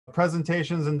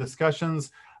presentations and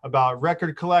discussions about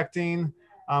record collecting.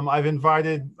 I've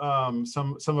invited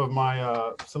some of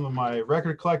my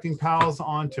record collecting pals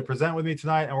on to present with me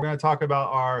tonight, and we're going to talk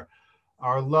about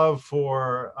our love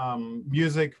for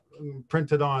music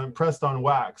pressed on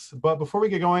wax. But before we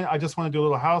get going, I just want to do a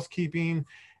little housekeeping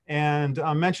and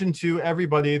mention to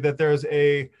everybody that there's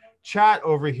a chat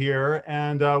over here,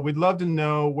 and we'd love to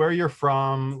know where you're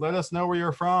from. Let us know where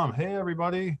you're from. Hey,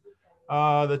 everybody.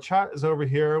 The chat is over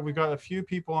here. We got a few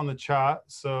people on the chat,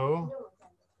 so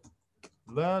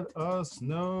let us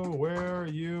know where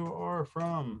you are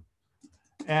from.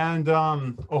 And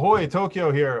ahoy,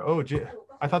 Tokyo here. Oh,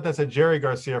 I thought that said Jerry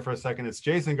Garcia for a second. It's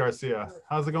Jason Garcia.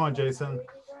 How's it going, Jason?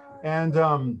 And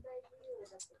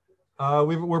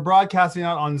we're broadcasting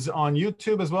out on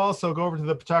YouTube as well. So go over to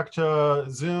the PechaKucha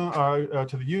Zoom or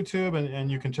to the YouTube,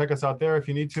 and you can check us out there if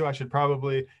you need to. I should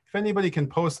probably, if anybody can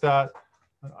post that,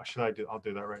 I'll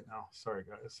do that right now. Sorry,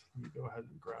 guys. Let me go ahead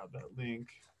and grab that link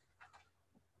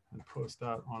and post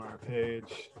that on our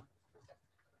page.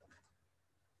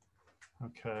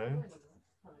 Okay.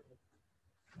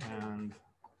 And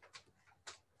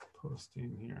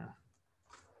posting here.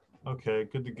 Okay,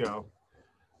 good to go.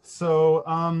 So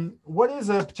what is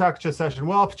a PechaKucha session?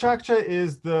 Well, PechaKucha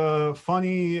is the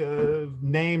funny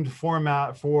named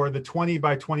format for the 20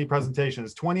 by 20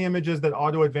 presentations, 20 images that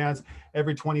auto advance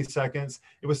every 20 seconds.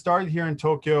 It was started here in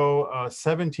Tokyo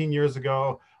 17 years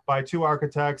ago by two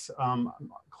architects,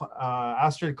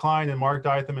 Astrid Klein and Mark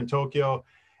Dytham in Tokyo.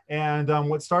 And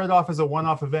what started off as a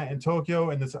one-off event in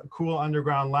Tokyo in this cool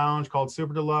underground lounge called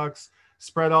Super Deluxe,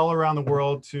 spread all around the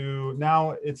world to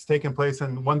now it's taken place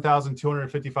in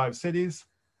 1,255 cities.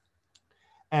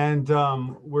 And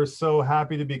we're so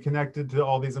happy to be connected to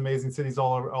all these amazing cities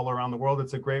all around the world.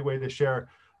 It's a great way to share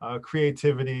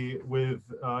creativity with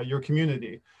your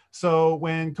community. So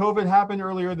when COVID happened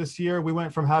earlier this year, we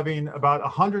went from having about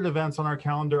 100 events on our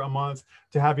calendar a month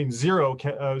to having zero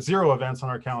events on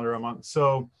our calendar a month.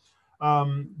 So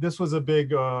this was a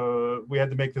big, we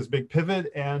had to make this big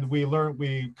pivot, and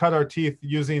we cut our teeth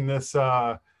using this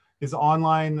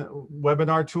online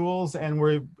webinar tools.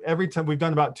 And every time we've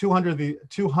done about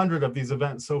 200 of these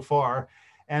events so far,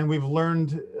 and we've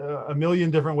learned a million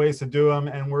different ways to do them,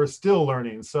 and we're still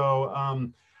learning.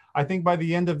 So I think by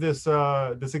the end of this,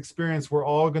 this experience, we're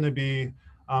all going to be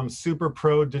super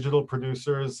pro digital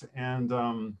producers. And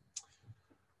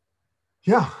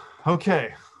yeah,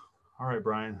 okay. All right,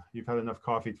 Brian, you've had enough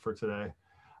coffee for today.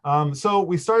 So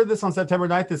we started this on September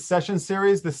 9th, this session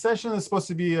series. The session is supposed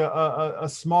to be a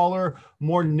smaller,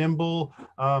 more nimble,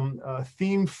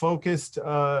 theme-focused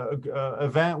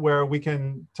event where we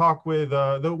can talk with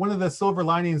one of the silver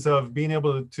linings of being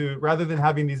able to, rather than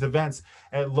having these events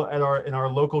in our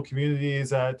local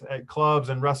communities, at clubs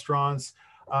and restaurants,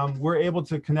 we're able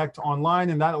to connect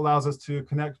online, and that allows us to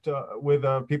connect with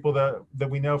people that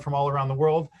we know from all around the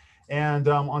world. And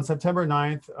on September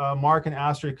 9th, Mark and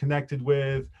Astrid connected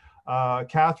with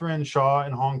Catherine Shaw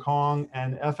in Hong Kong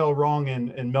and FL Wrong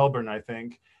in Melbourne, I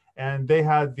think. And they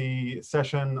had the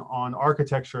session on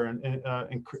architecture and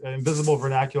invisible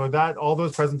vernacular. All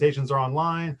those presentations are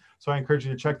online, so I encourage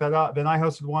you to check that out. Then I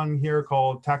hosted one here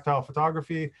called Tactile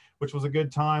Photography, which was a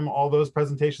good time. All those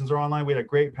presentations are online. We had a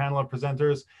great panel of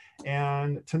presenters.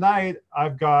 And tonight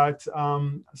I've got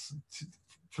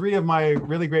three of my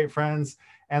really great friends,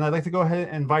 and I'd like to go ahead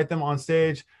and invite them on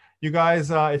stage. You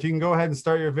guys, if you can go ahead and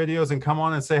start your videos and come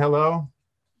on and say hello.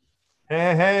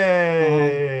 Hey,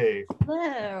 hey.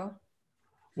 Hello.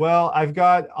 Well, I've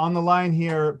got on the line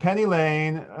here Penny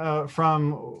Lane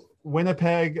from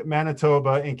Winnipeg,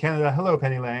 Manitoba in Canada. Hello,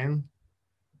 Penny Lane.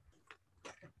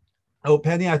 Oh,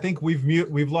 Penny, I think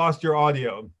we've lost your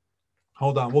audio.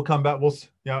 Hold on, we'll come back.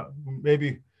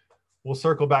 Maybe we'll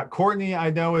circle back. Courtney, I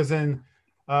know, is in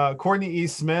Courtney E.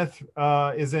 Smith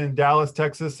is in Dallas,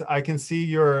 Texas. I can see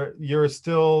you're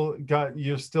still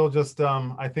just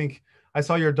I think I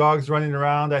saw your dogs running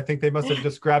around. I think they must have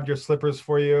just grabbed your slippers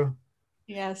for you.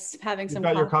 Yes, having some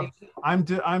coffee.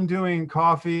 I'm doing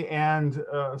coffee and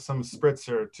some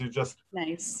spritzer to just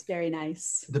nice, very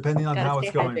nice. Depending on how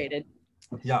it's going. Hydrated.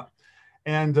 Yeah.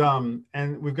 And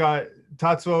we've got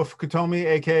Tatsuo Fukutomi,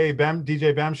 aka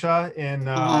DJ Bamsha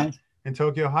in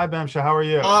Tokyo. Hi Bamsha, how are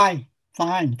you? Hi.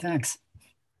 Fine, thanks.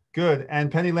 Good. And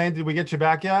Penny Lane, did we get you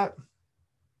back yet?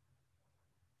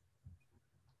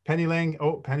 Penny Lane,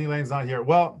 Penny Lane's not here.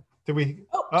 Well, did we?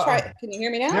 Oh, try. Can you hear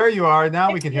me now? There you are.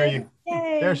 Now we can hear you.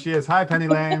 Yay. There she is. Hi, Penny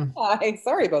Lane. Hi.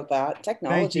 Sorry about that.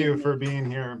 Technology. Thank you for being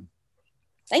here.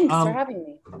 Thanks for having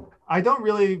me. I don't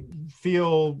really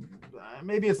feel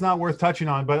maybe it's not worth touching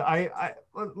on, but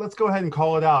let's go ahead and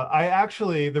call it out.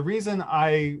 The reason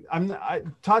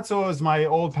Tatsuo is my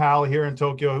old pal here in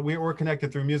Tokyo. We're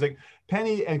connected through music.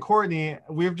 Penny and Courtney,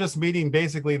 we're just meeting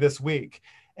basically this week.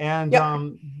 And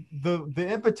the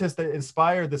impetus that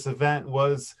inspired this event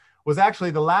was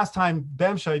actually the last time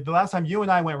you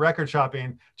and I went record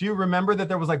shopping. Do you remember that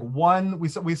there was like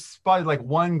we spotted like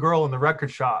one girl in the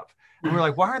record shop? And we're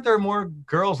like, why aren't there more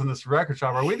girls in this record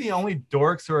shop? Are we the only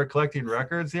dorks who are collecting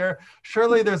records here?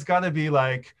 Surely there's got to be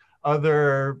like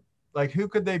who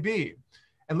could they be?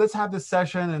 And let's have this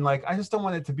session. And like, I just don't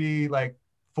want it to be like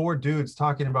 4 dudes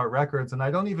talking about records. And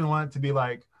I don't even want it to be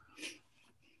like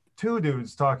 2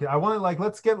 dudes talking. I want to like,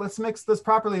 let's mix this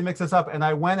properly, mix this up. And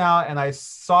I went out and I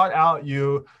sought out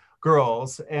you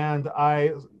girls. And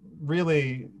I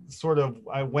really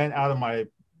I went out of my,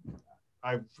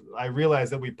 I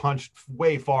realized that we punched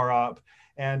way far up,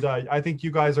 and I think you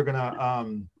guys are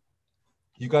gonna,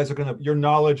 your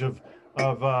knowledge of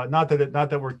not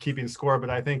that we're keeping score, but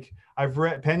I think I've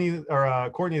read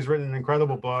Courtney's written an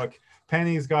incredible book.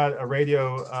 Penny's got a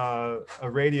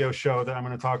radio show that I'm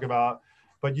going to talk about,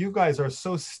 but you guys are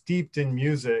so steeped in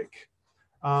music,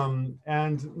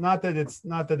 and not that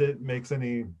it makes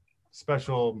any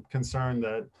special concern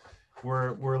that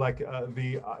we're like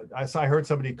I heard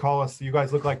somebody call us, you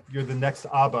guys look like you're the next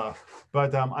ABBA,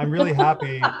 but I'm really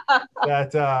happy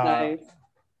that Nice.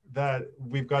 that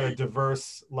we've got a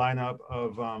diverse lineup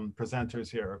of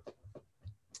presenters here.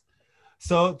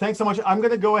 So thanks so much. I'm going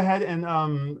to go ahead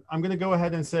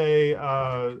and say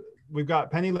we've got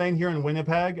Penny Lane here in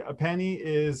Winnipeg. Penny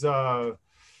is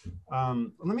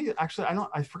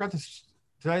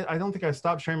I don't think I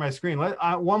stopped sharing my screen.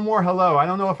 One more hello. I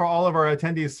don't know if all of our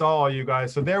attendees saw all you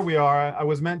guys. So there we are. I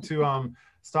was meant to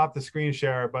stop the screen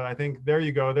share, but I think there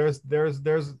you go. There's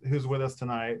who's with us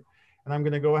tonight. And I'm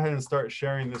going to go ahead and start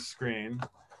sharing this screen.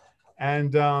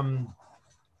 And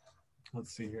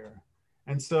let's see here.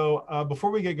 And so before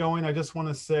we get going, I just want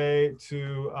to say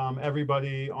to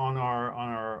everybody on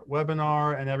our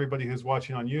webinar and everybody who's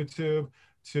watching on YouTube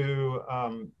to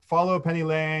follow Penny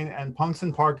Lane and Punks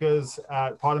and Parkas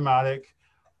at Podomatic,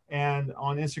 and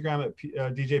on Instagram at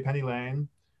DJ Penny Lane,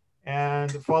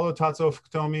 and follow Tatsuo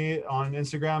Fukutomi on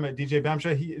Instagram at DJ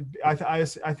Bemsha.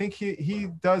 I think he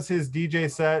does his DJ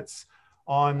sets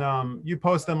on you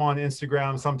post them on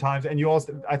Instagram sometimes, and you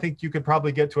also, I think you could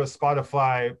probably get to a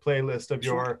Spotify playlist of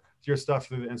your stuff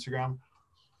through the Instagram.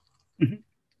 Mm-hmm.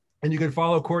 And you can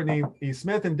follow Courtney E.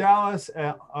 Smith in Dallas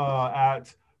at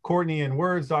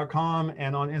CourtneyInWords.com,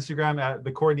 and on Instagram at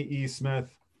the Courtney E. Smith.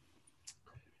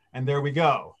 And there we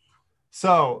go.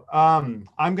 So I'm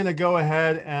going to go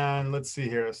ahead and let's see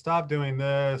here. Stop doing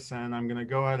this, and I'm going to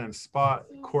go ahead and spotlight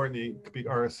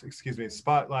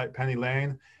Penny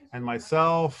Lane and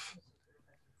myself.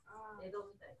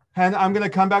 And I'm going to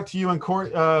come back to you and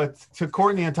to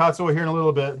Courtney and Tatsuo here in a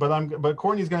little bit, but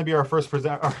Courtney's going to be our first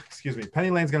presenter. Penny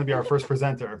Lane's going to be our first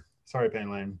presenter. Sorry,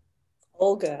 Penny Lane.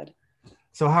 All good.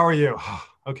 So how are you?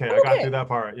 Okay, I got through that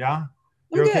part. Yeah,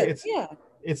 you're okay.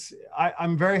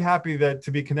 I'm very happy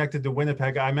to be connected to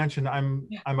Winnipeg. I mentioned I'm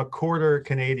a quarter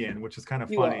Canadian, which is kind of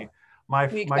funny. My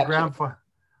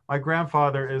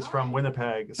grandfather is from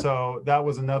Winnipeg, so that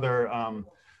was another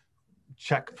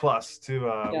check plus to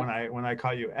when I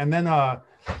caught you. And then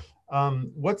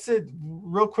what's it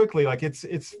real quickly? Like it's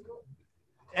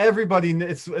everybody.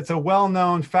 It's a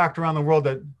well-known fact around the world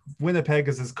that Winnipeg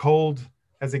is as cold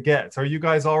as it gets. Are you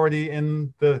guys already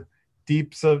in the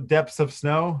depths of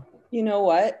snow? You know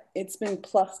what? It's been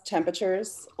plus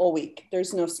temperatures all week.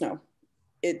 There's no snow.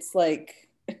 It's like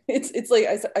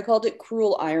I called it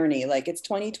cruel irony. Like it's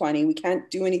 2020. We can't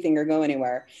do anything or go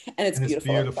anywhere, and it's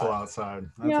beautiful outside.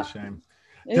 That's a shame.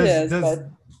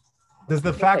 Does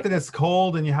the fact that it's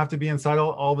cold and you have to be inside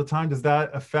all the time, does that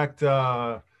affect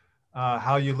how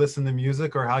you listen to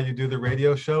music or how you do the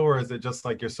radio show, or is it just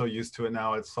like you're so used to it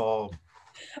now? It's all.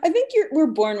 I think we're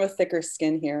born with thicker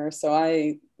skin here.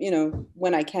 So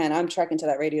when I can, I'm trekking to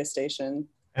that radio station.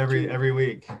 Every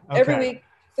week. Okay. Every week.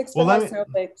 6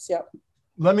 snowflakes. Yep.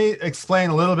 Let me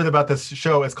explain a little bit about this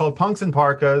show. It's called Punks and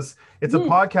Parkas. It's a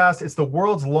podcast. It's the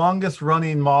world's longest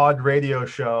running mod radio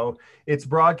show. It's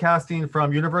broadcasting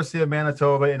from University of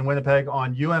Manitoba in Winnipeg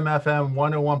on UMFM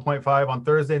 101.5 on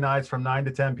Thursday nights from 9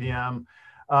 to 10 p.m.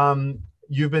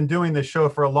 You've been doing this show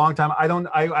for a long time.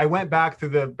 I went back through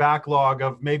the backlog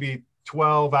of maybe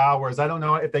 12 hours. I don't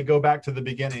know if they go back to the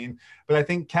beginning, but I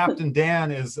think Captain Dan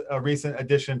is a recent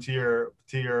addition to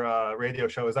your radio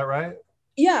show. Is that right?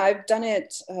 Yeah, I've done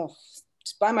it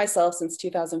by myself since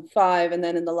 2005. And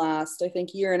then in the last, I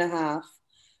think, year and a half,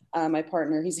 my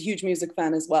partner, he's a huge music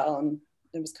fan as well. And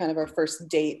it was kind of our first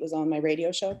date, was on my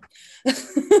radio show.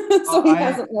 So he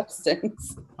hasn't left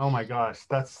since. Oh my gosh,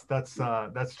 that's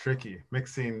tricky.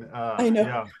 Mixing, I know.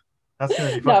 yeah, that's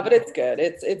gonna be fun. No, but it's good.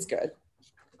 It's good.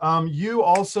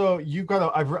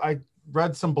 I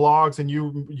read some blogs, and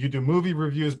you do movie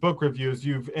reviews, book reviews.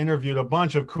 You've interviewed a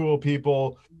bunch of cool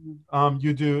people.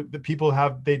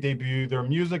 They debut their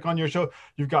music on your show.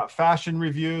 You've got fashion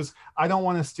reviews. I don't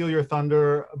want to steal your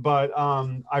thunder, but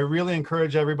I really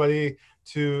encourage everybody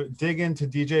to dig into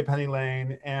DJ Penny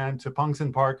Lane and to Punks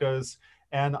and Parkas.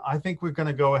 And I think we're going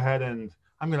to go ahead, and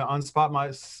I'm going to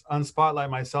unspotlight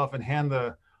myself and hand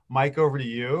the mic over to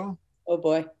you. Oh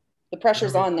boy, the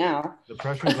pressure's on now. The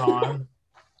pressure's on.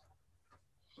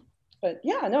 But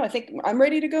yeah, no, I think I'm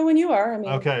ready to go when you are. I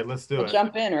mean, okay, let's do it.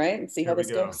 Jump in, right, and see how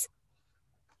this goes.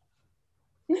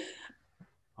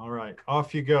 All right,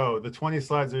 off you go. The 20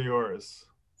 slides are yours.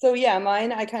 So yeah,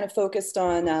 mine, I kind of focused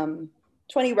on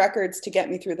 20 records to get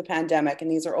me through the pandemic. And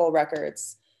these are all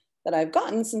records that I've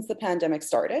gotten since the pandemic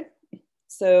started.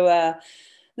 So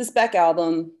this Beck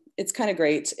album, it's kind of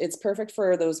great. It's perfect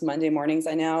for those Monday mornings.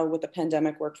 I now, with the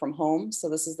pandemic, work from home. So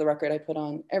this is the record I put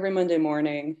on every Monday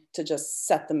morning to just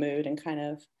set the mood and kind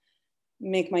of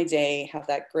make my day have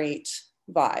that great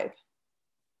vibe.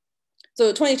 So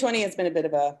 2020 has been a bit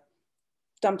of a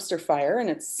dumpster fire, and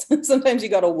it's sometimes you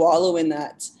got to wallow in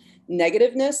that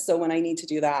negativeness. So when I need to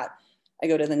do that, I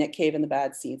go to the Nick Cave and the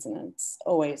Bad Seeds, and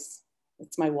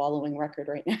it's my wallowing record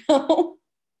right now.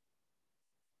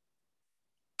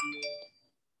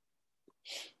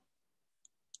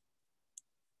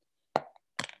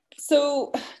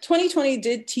 So 2020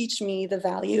 did teach me the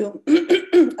value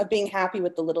of being happy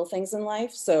with the little things in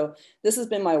life. So this has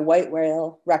been my white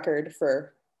whale record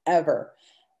forever.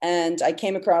 And I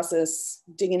came across this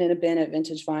digging in a bin at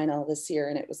Vintage Vinyl this year.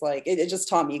 And it was like, it just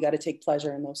taught me you got to take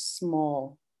pleasure in those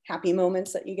small happy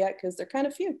moments that you get, because they're kind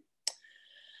of few.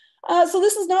 So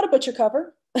this is not a butcher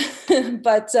cover,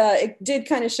 but it did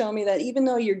kind of show me that even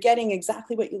though you're getting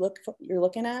exactly what you're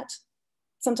looking at,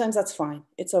 sometimes that's fine.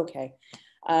 It's okay.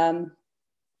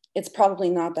 It's probably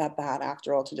not that bad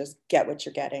after all to just get what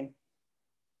you're getting.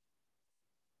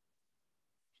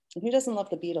 And who doesn't love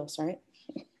the Beatles, right?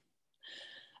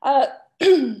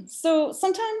 So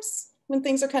sometimes when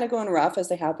things are kind of going rough, as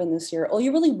they happen this year, all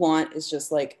you really want is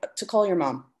just like to call your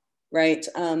mom, right?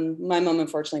 My mom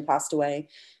unfortunately passed away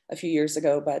a few years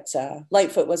ago, but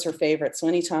Lightfoot was her favorite. So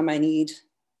anytime I need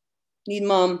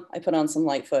mom, I put on some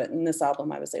Lightfoot, and this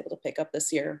album I was able to pick up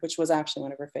this year, which was actually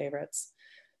one of her favorites.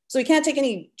 So we can't take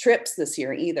any trips this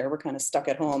year either. We're kind of stuck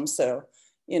at home. So,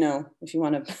 if you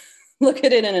want to look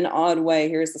at it in an odd way,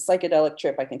 here's the psychedelic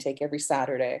trip I can take every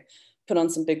Saturday, put on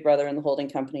some Big Brother and the Holding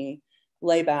Company,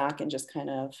 lay back and just kind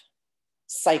of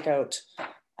psych out,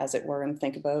 as it were, and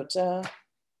think about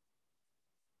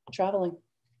traveling.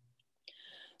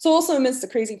 So also amidst the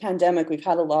crazy pandemic, we've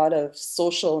had a lot of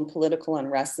social and political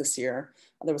unrest this year.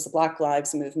 There was the Black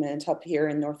Lives Movement up here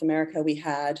in North America. We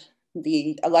had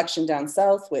the election down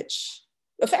south, which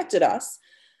affected us.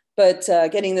 But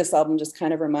getting this album just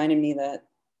kind of reminded me that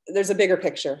there's a bigger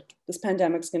picture. This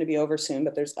pandemic's going to be over soon,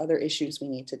 but there's other issues we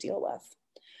need to deal with.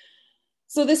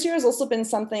 So this year has also been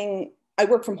something, I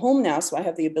work from home now, so I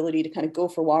have the ability to kind of go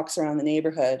for walks around the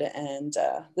neighborhood. And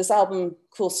this album,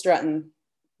 Cool Struttin',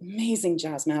 amazing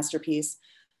jazz masterpiece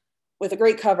with a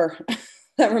great cover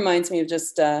that reminds me of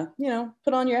just,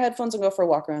 put on your headphones and go for a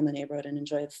walk around the neighborhood and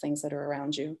enjoy the things that are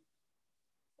around you.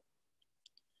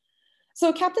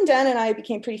 So Captain Dan and I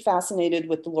became pretty fascinated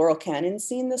with the Laurel Canyon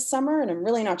scene this summer, and I'm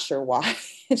really not sure why.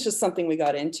 It's just something we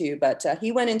got into, but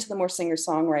he went into the more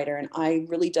singer-songwriter, and I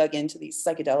really dug into these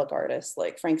psychedelic artists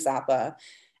like Frank Zappa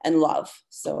and Love.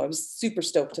 So I was super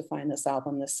stoked to find this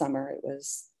album this summer. It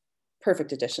was a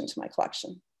perfect addition to my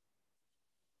collection.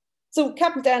 So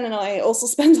Captain Dan and I also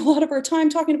spend a lot of our time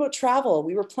talking about travel.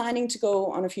 We were planning to go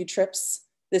on a few trips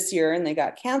this year and they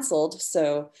got canceled.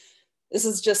 So this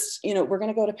is just, we're going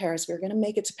to go to Paris. We're going to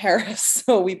make it to Paris.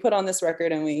 So we put on this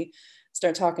record and we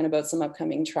start talking about some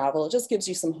upcoming travel. It just gives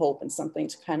you some hope and something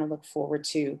to kind of look forward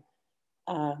to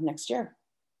next year.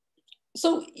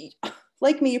 So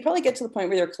like me, you probably get to the point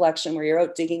with your collection where you're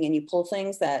out digging and you pull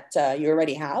things that you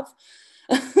already have.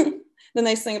 The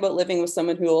nice thing about living with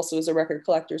someone who also is a record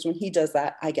collector is when he does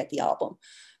that, I get the album.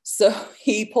 So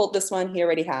he pulled this one, he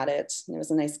already had it. And it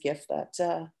was a nice gift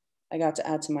that I got to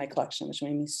add to my collection, which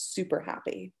made me super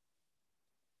happy.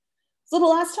 So the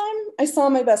last time I saw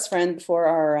my best friend before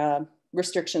our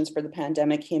restrictions for the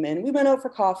pandemic came in, we went out for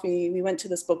coffee. We went to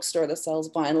this bookstore that sells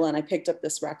vinyl and I picked up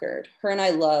this record. Her and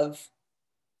I love,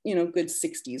 good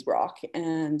 60s rock.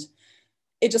 And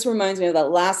it just reminds me of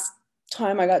that last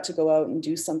time I got to go out and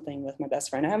do something with my best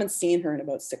friend. I haven't seen her in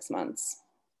about 6 months.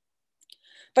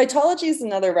 Vitology is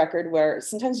another record where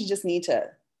sometimes you just need to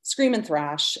scream and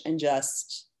thrash and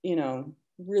just, you know,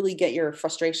 really get your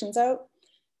frustrations out.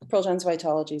 Pearl Jam's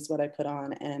Vitology is what I put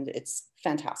on, and it's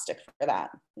fantastic for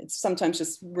that. It's sometimes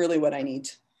just really what I need.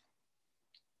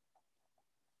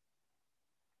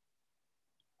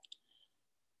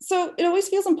 So it always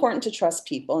feels important to trust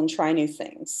people and try new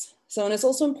things. So, and it's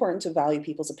also important to value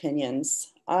people's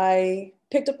opinions. I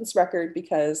picked up this record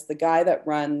because the guy that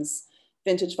runs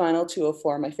Vintage Vinyl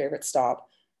 204, my favorite stop,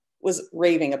 was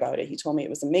raving about it. He told me it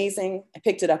was amazing. I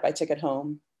picked it up, I took it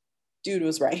home. Dude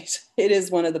was right. It is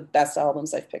one of the best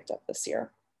albums I've picked up this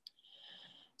year.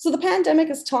 So the pandemic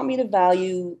has taught me to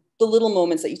value the little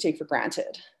moments that you take for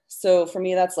granted. So for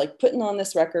me, that's like putting on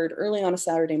this record early on a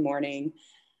Saturday morning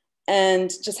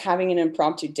and just having an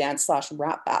impromptu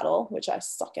dance/rap battle, which I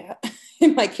suck at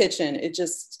in my kitchen. It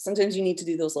just, sometimes you need to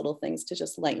do those little things to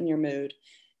just lighten your mood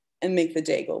and make the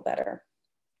day go better.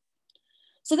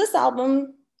 So this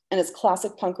album and its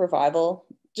classic punk revival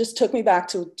just took me back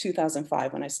to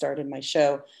 2005 when I started my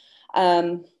show.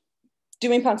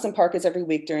 Doing punks and parkas every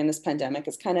week during this pandemic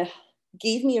has kind of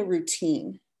gave me a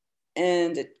routine,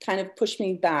 and it kind of pushed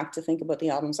me back to think about the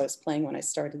albums I was playing when I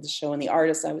started the show and the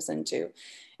artists I was into,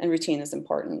 and routine is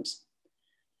important.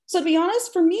 So to be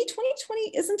honest, for me,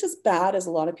 2020 isn't as bad as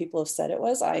a lot of people have said it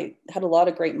was. I had a lot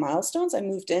of great milestones. I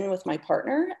moved in with my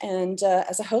partner, and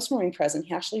as a housewarming present,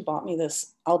 he actually bought me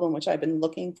this album, which I've been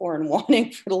looking for and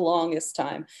wanting for the longest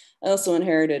time. I also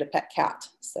inherited a pet cat,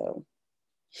 so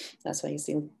that's why you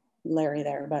see Larry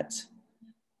there. But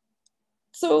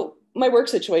so my work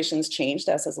situation's changed,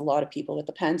 as has a lot of people with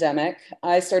the pandemic.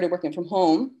 I started working from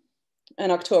home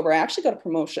in October. I actually got a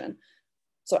promotion,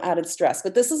 so added stress.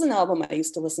 But this is an album I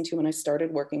used to listen to when I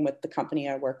started working with the company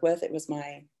I work with. It was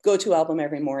my go-to album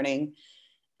every morning.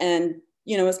 And,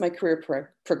 you know, as my career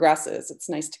progresses, it's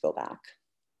nice to go back.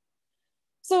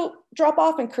 So drop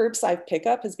off and curbside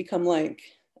pickup has become like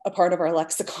a part of our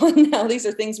lexicon now. These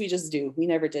are things we just do. We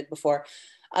never did before.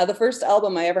 The first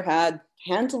album I ever had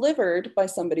hand-delivered by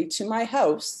somebody to my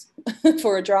house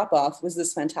for a drop-off was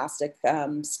this fantastic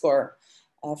score,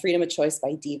 Freedom of Choice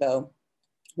by Devo.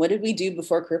 What did we do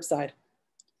before curbside?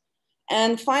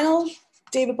 And final,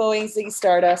 David Bowie, Ziggy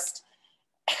Stardust.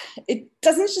 It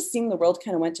doesn't just seem the world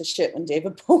kind of went to shit when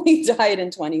David Bowie died in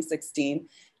 2016.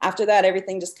 After that,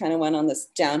 everything just kind of went on this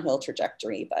downhill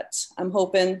trajectory. But I'm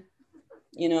hoping,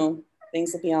 you know,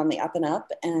 things will be on the up and up.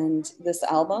 And this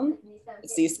album,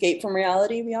 it's the escape from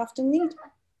reality we often need.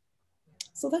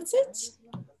 So that's it.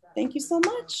 Thank you so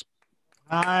much.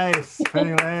 Nice,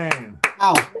 Penny Lane.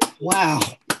 Wow. Wow.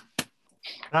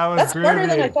 That was That's groovy. harder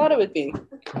than I thought it would be.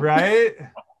 Right?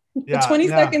 Yeah. 20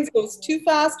 seconds goes too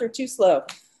fast or too slow.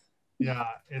 Yeah,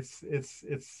 it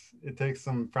takes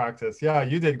some practice. Yeah,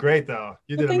 you did great though.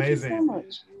 You did amazing. Thank you so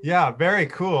much. Yeah, very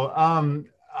cool.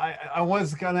 I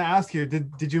was gonna ask you,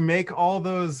 did you make all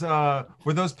those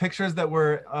were those pictures that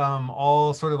were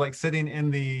all sort of like sitting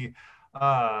in the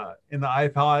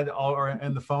iPod or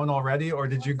in the phone already, or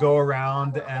did you go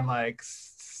around and like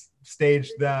stage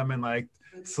them and like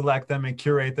select them and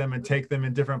curate them and take them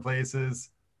in different places?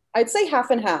 I'd say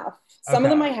half and half. Some Okay. of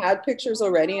them I had pictures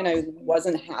already and I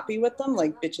wasn't happy with them,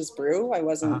 like Bitches Brew. I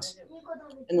wasn't,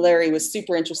 and Larry was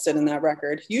super interested in that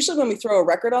record. Usually when we throw a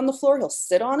record on the floor, he'll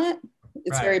sit on it.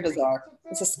 It's Right. very bizarre.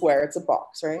 It's a square, it's a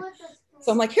box, right?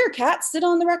 So I'm like, here, cat, sit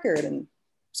on the record. And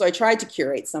so I tried to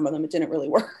curate some of them. It didn't really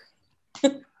work.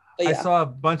 But I yeah. saw a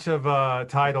bunch of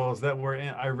titles that were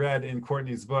I read in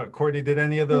Courtney's book. Courtney, did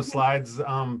any of those slides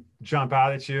jump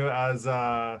out at you as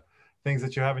things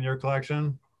that you have in your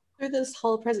collection? Through this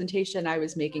whole presentation, I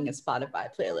was making a Spotify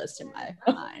playlist in my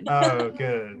mind. Oh,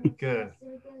 good, good.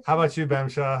 How about you,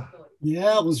 Bemsha?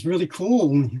 Yeah, it was really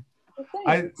cool.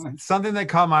 Something that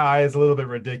caught my eye is a little bit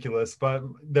ridiculous, but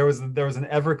there was an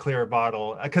Everclear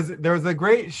bottle, because there was a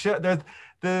great show.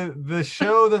 The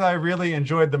show that I really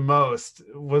enjoyed the most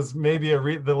was maybe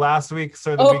the last week's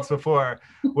or the weeks before,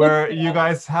 where you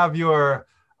guys have your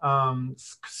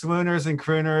swooners and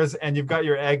crooners, and you've got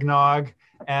your eggnog,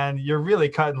 and you're really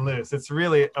cutting loose. It's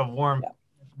really a warm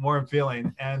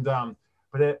feeling. And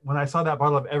when I saw that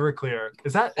bottle of Everclear,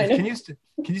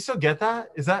 can you still get that?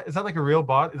 Is that like a real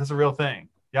bottle? That's a real thing?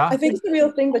 Yeah, I think it's the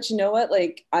real thing, but you know what?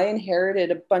 Like, I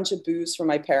inherited a bunch of booze from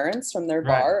my parents from their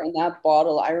bar, and that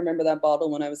bottle, I remember that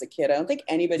bottle when I was a kid. I don't think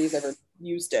anybody's ever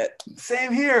used it.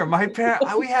 Same here. My parents,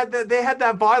 they had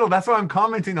that bottle. That's why I'm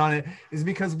commenting on it, is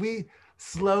because we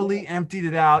slowly emptied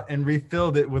it out and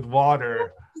refilled it with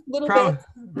water. Little bit.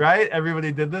 Right?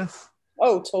 Everybody did this?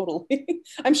 Oh, totally.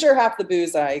 I'm sure half the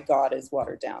booze I got is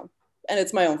watered down. and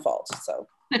it's my own fault. So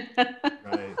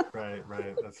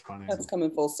right. That's funny. That's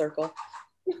coming full circle.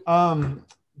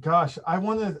 Gosh, I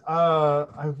want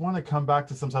to come back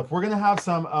to some stuff. We're gonna have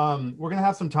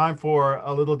some time for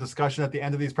a little discussion at the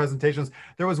end of these presentations.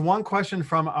 There was one question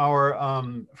from our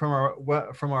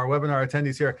webinar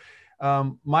attendees here.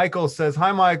 Michael says,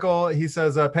 hi, Michael. He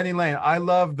says, Penny Lane, I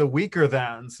love the Weaker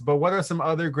Thans, but what are some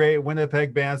other great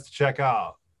Winnipeg bands to check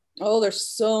out? Oh, there's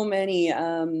so many.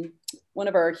 One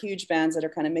of our huge bands that are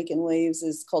kind of making waves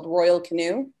is called Royal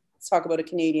Canoe. Let's talk about a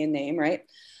Canadian name, right?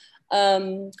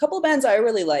 A couple of bands I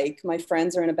really like. My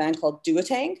friends are in a band called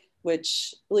Duotang,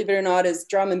 which, believe it or not, is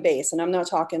drum and bass. And I'm not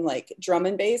talking like drum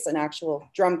and bass, an actual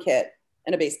drum kit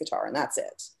and a bass guitar, and that's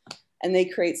it. And they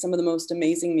create some of the most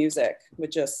amazing music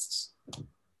with just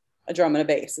a drum and a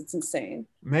bass. It's insane.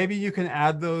 Maybe you can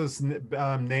add those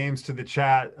names to the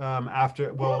chat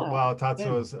after, while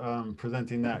Tatsuo is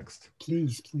presenting next.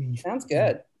 Please. Sounds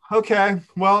good. Okay,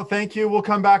 well, thank you. We'll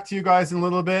come back to you guys in a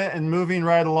little bit. And moving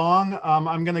right along,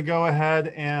 I'm going to go ahead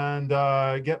and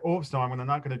oops, no, I'm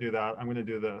not going to do that. I'm going to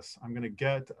do this. I'm going to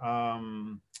get,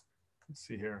 let's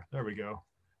see here. There we go.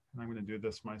 And I'm going to do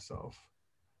this myself.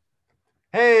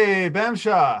 Hey,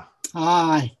 Bemsha.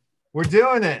 Hi. We're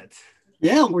doing it.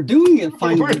 Yeah, we're doing it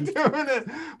finally. We're doing it.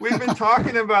 We've been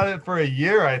talking about it for a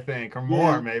year, I think, or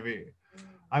more, maybe.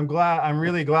 I'm glad. I'm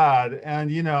really glad.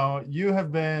 And, you know, you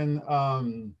have been,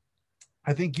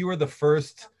 I think you were the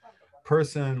first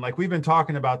person, like we've been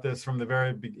talking about this from the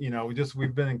very,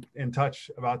 we've been in touch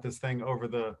about this thing over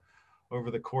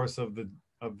the course of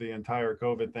the entire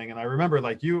COVID thing. And I remember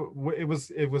like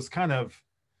it was kind of,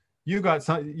 you got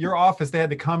your office, they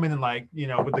had to come in and like,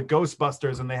 with the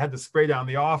Ghostbusters, and they had to spray down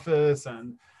the office,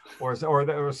 and, or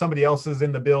somebody else is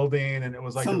in the building, and it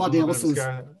was like somebody else's,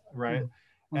 right.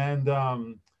 And,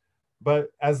 but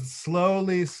as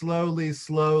slowly,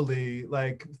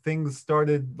 like things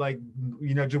started, like,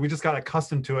 we just got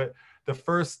accustomed to it. The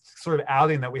first sort of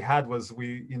outing that we had was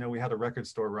we had a record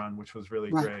store run, which was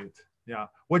really great. Yeah.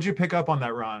 What'd you pick up on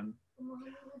that run?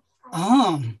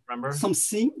 Remember? Some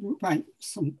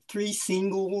 3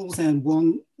 singles and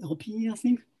 1 LP, I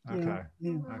think. Okay.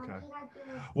 Yeah. Okay.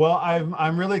 Well,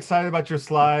 I'm really excited about your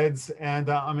slides, and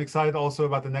I'm excited also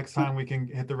about the next time we can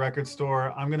hit the record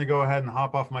store. I'm going to go ahead and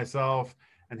hop off myself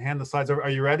and hand the slides over. Are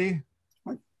you ready?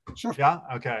 Sure. Yeah.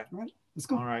 Okay. All right. Let's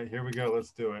go. All right. Here we go.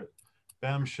 Let's do it.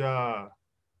 Bemsha,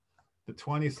 the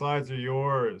 20 slides are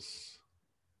yours.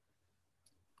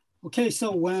 Okay,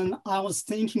 so when I was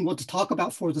thinking what to talk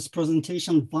about for this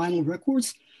presentation, vinyl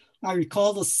records, I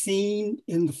recall the scene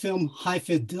in the film High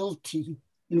Fidelity,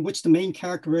 in which the main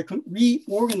character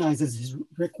reorganizes his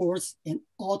records in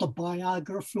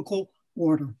autobiographical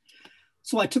order.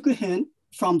 So I took a hint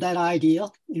from that idea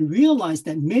and realized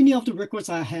that many of the records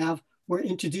I have were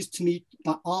introduced to me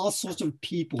by all sorts of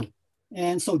people.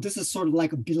 And so this is sort of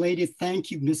like a belated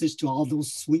thank you message to all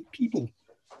those sweet people.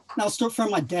 Now, I'll start from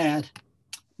my dad.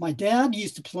 My dad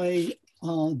used to play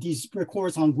these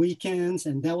records on weekends,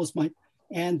 and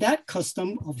that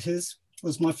custom of his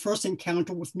was my first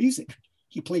encounter with music.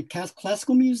 He played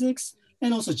classical music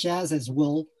and also jazz as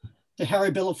well. The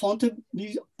Harry Belafonte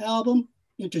album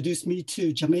introduced me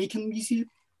to Jamaican music.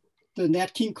 The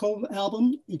Nat King Cole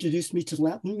album introduced me to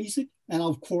Latin music. And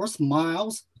of course,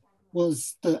 Miles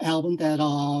was the album that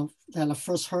I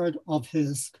first heard of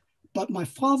his. But my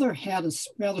father had a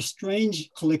rather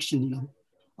strange collection,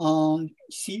 although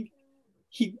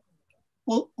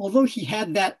he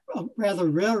had that rather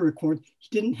rare record, he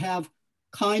didn't have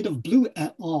Kind of Blue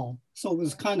at all. So it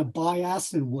was kind of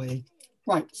biased in a way.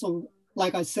 Right, so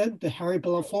like I said, the Harry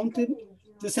Belafonte,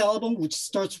 this album, which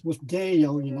starts with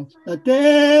Deo, the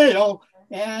Deo,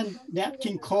 and Nat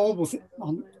King Cole with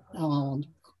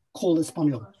Cole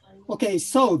Espanol. Okay,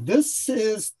 so this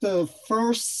is the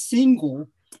first single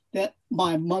that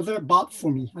my mother bought for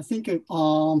me. I think we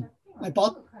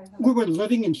were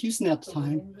living in Houston at the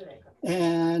time,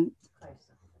 and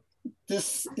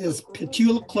this is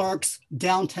Petula Clark's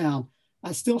Downtown.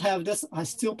 I still have this. I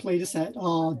still play this at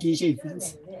DJ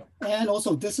events. And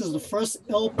also, this is the first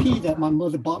LP that my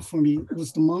mother bought for me. It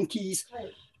was the Monkees.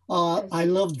 I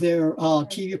loved their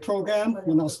TV program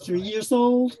when I was 3 years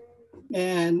old.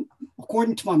 And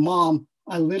according to my mom,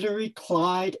 I literally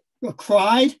cried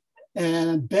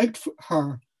and begged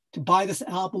her to buy this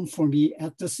album for me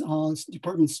at this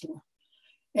department store.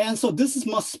 And so this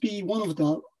must be one of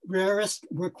the rarest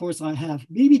records I have.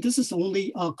 Maybe this is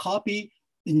only a copy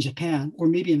in Japan, or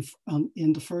maybe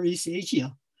in the Far East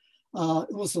Asia.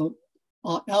 It was a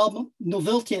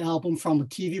novelty album from a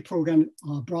TV program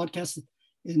broadcasted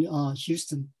in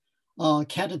Houston,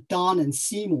 Cat at Dawn and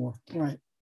Seymour, right?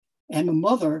 And my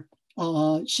mother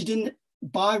she didn't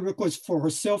buy records for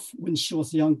herself when she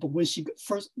was young, but when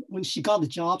she got the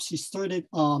job, she started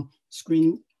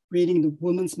reading the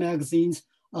women's magazines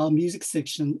music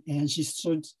section, and she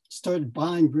started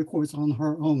buying records on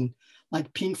her own,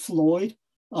 like Pink Floyd,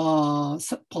 Paul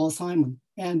Simon,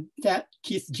 and that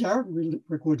Keith Jarrett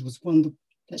record was one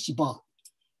that she bought.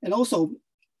 And also,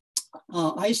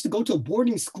 I used to go to a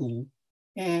boarding school,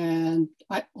 and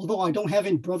although I don't have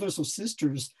any brothers or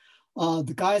sisters,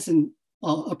 the guys in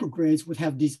upper grades would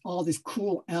have all these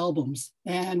cool albums.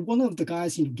 And one of the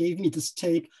guys gave me this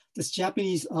tape, this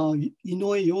Japanese Inoue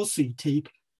Yosui tape.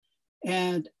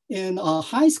 And in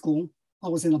high school, I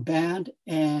was in a band,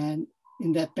 and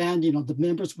in that band, the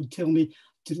members would tell me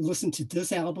to listen to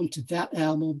this album, to that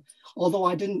album. Although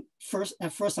I didn't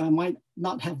at first I might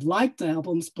not have liked the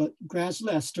albums, but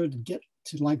gradually I started to get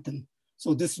to like them.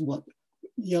 So this is what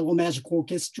Yellow Magic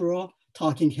Orchestra,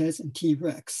 Talking Heads, and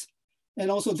T-Rex.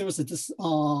 And also there was this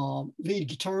lead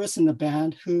guitarist in the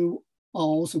band who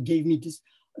also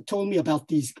told me about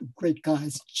these great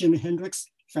guys, Jimi Hendrix,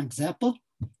 Frank Zappa,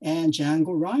 and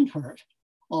Django Reinhardt.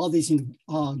 All these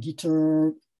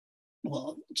guitar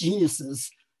geniuses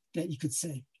that you could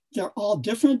say. They're all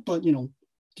different, but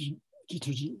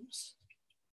guitar genius.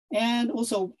 And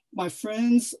also my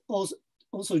friends also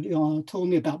told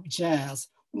me about jazz.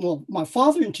 Well, my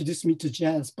father introduced me to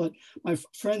jazz, but my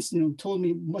friends, told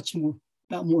me much more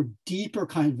about more deeper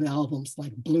kind of albums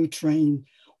like Blue Train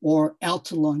or Out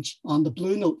to Lunch on the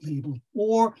Blue Note label.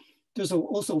 Or there's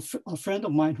also a friend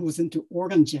of mine who was into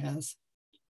organ jazz.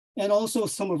 And also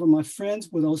some of my friends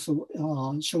would also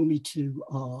show me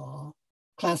to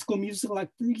classical music like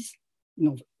these,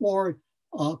 or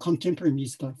contemporary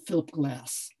music like Philip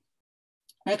Glass.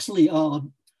 Actually,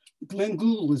 Glenn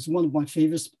Gould is one of my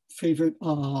favorite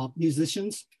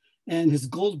musicians, and his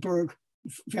Goldberg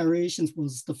Variations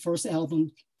was the first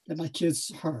album that my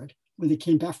kids heard when they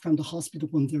came back from the hospital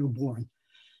when they were born.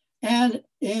 And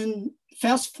in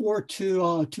fast forward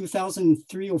to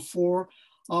 2003 or 4,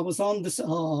 I was on this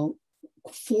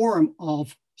forum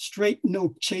of Straight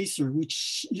Note Chaser,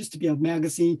 which used to be a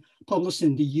magazine published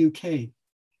in the UK.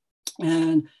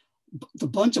 And the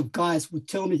bunch of guys would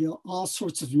tell me all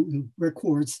sorts of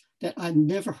records that I'd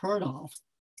never heard of.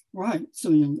 Right,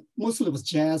 so mostly it was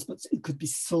jazz, but it could be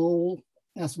soul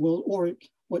as well, or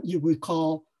what you would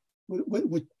call,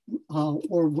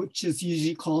 or which is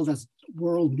usually called as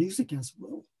world music as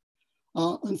well.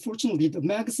 Unfortunately, the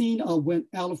magazine went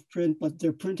out of print, but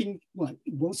they're printing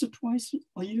once or twice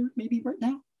a year, maybe right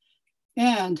now.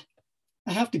 And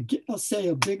I have to say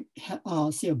a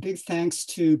big thanks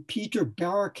to Peter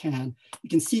Barakan. You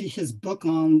can see his book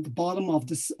on the bottom of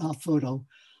this photo.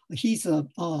 He's a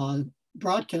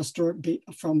broadcaster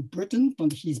from Britain,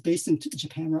 but he's based in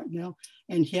Japan right now,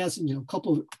 and he has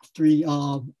three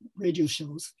radio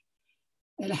shows.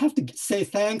 And I have to say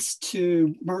thanks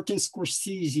to Martin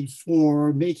Scorsese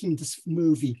for making this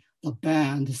movie, The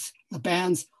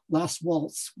Band's Last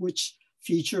Waltz, which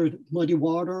featured Muddy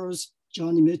Waters,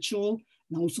 Johnny Mitchell,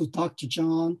 and also Dr.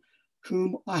 John,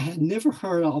 whom I had never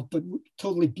heard of, but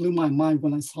totally blew my mind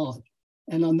when I saw it.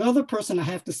 And another person I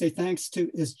have to say thanks to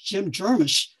is Jim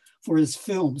Jarmusch for his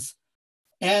films,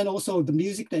 and also the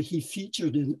music that he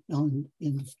featured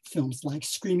in films like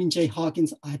Screaming Jay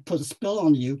Hawkins' I Put a Spell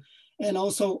on You, and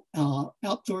also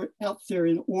Out There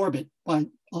in Orbit by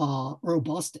Earl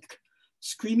Bostic.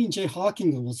 Screaming Jay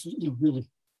Hawkins was really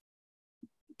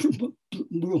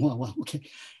well, okay.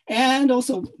 And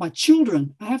also my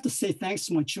children, I have to say thanks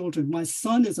to my children. My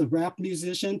son is a rap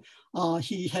musician.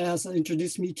 He has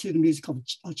introduced me to the music of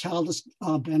Childish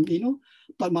Bambino,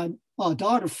 but my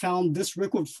daughter found this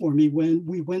record for me when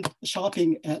we went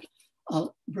shopping at a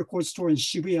record store in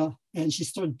Shibuya, and she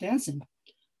started dancing.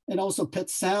 And also Pet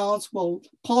Sounds. Well,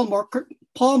 Paul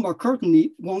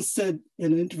McCartney once said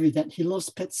in an interview that he loves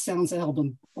Pet Sounds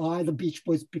album by the Beach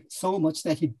Boys so much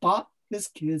that he bought his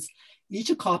kids each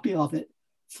a copy of it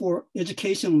for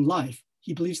education in life.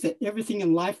 He believes that everything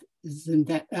in life is in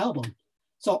that album.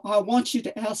 So I want you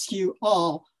to ask you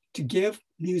all to give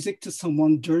music to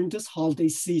someone during this holiday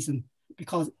season,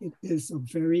 because it is a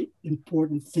very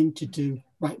important thing to do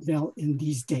right now in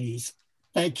these days.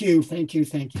 Thank you, thank you,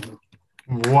 thank you.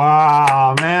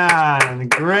 Wow, man,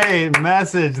 great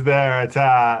message there,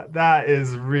 Tat. That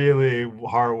is really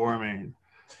heartwarming.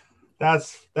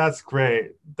 That's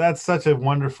great. That's such a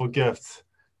wonderful gift.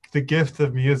 The gift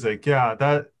of music. Yeah,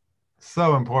 that's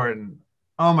so important.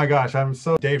 Oh my gosh, I'm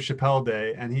so Dave Chappelle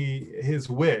Day, and he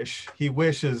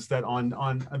wishes that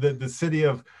on the city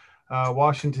of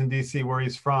Washington D.C., where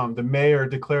he's from, the mayor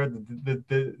declared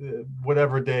the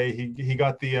whatever day he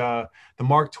got the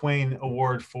Mark Twain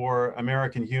Award for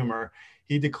American Humor.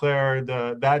 He declared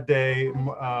that day,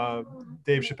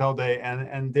 Dave Chappelle Day,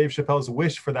 and Dave Chappelle's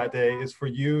wish for that day is for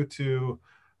you to,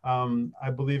 I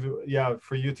believe,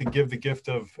 for you to give the gift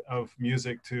of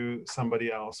music to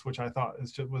somebody else, which I thought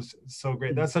was so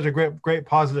great. That's such a great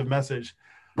positive message.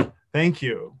 Thank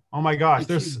you. Oh my gosh,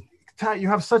 Tat, you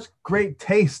have such great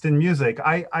taste in music.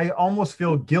 I almost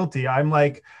feel guilty. I'm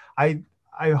like,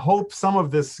 I hope some of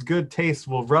this good taste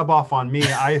will rub off on me.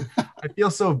 I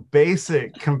feel so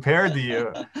basic compared to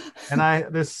you. And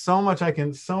there's so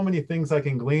many things I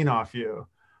can glean off you.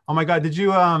 Oh my God, did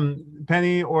you,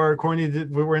 Penny or Courtney,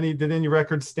 did any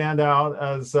records stand out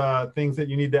as things that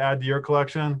you need to add to your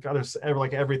collection? God, there's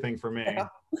like everything for me. Yeah.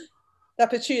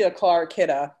 That Pachita Clark hit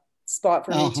a spot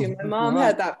for me too. My mom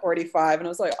had that 45 and I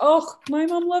was like, oh, my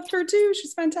mom loved her too.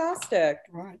 She's fantastic.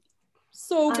 Right.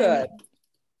 So good.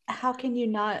 How can you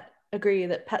not agree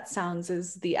that Pet Sounds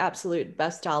is the absolute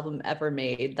best album ever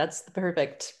made? That's the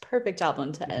perfect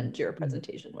album to end your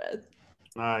presentation with.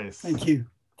 Nice. Thank you.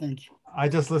 I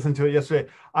just listened to it yesterday.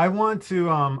 I want to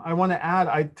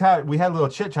add, Tat, we had a little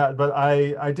chit chat, but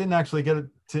I didn't actually get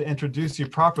to introduce you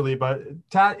properly, but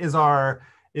Tat is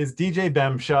DJ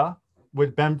Bemsha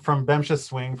from Bemsha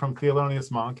Swing from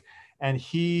Thelonious Monk. And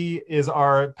he is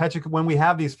our when we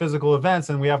have these physical events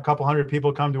and we have a couple hundred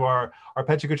people come to our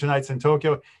PechaKucha nights in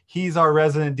Tokyo, he's our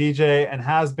resident DJ and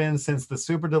has been since the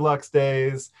Super Deluxe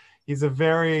days. He's a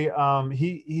very,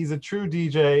 he's a true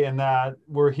DJ in that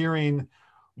we're hearing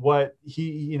what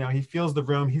he feels the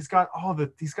room. He's got all the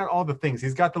things.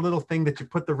 He's got the little thing that you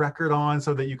put the record on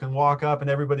so that you can walk up and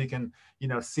everybody can,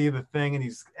 see the thing. And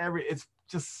it's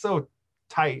just so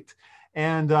tight.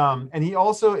 And he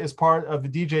also is part of the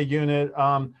DJ unit.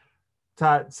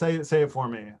 Tat, say it for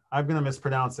me. I'm gonna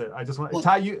mispronounce it. I just want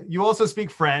Tat. You also speak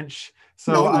French,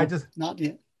 so no, I just not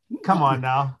yet. Come on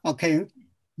now. Okay,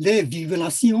 les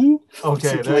vibrations.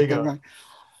 Okay, there you go. Right.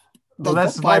 Well,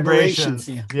 that's vibrations.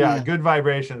 Yeah, good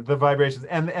vibrations. The vibrations,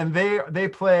 and they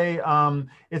play.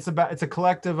 It's a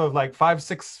collective of like 5,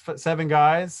 6, 7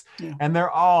 guys, and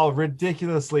they're all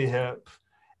ridiculously hip,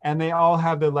 and they all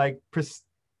have the like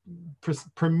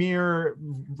premier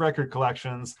record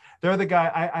collections. They're the guy.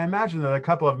 I imagine that a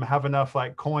couple of them have enough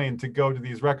like coin to go to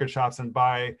these record shops and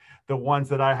buy the ones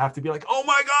that I have to be like, oh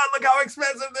my God, look how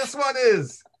expensive this one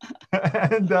is.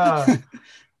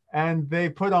 and they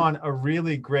put on a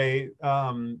really great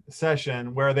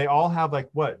session where they all have like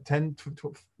what 10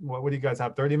 what do you guys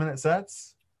have, 30-minute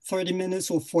sets? 30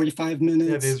 minutes or 45 minutes.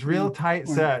 Yeah, these real tight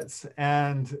sets,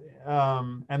 and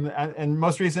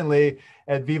most recently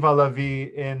at Viva la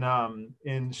Vie in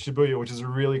Shibuya, which is a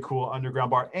really cool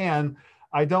underground bar. And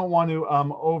I don't want to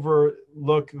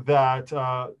overlook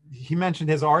that he mentioned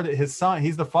his son.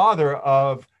 He's the father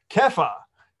of Kefa,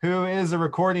 who is a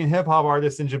recording hip hop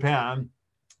artist in Japan,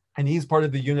 and he's part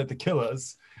of the unit The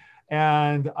Killers.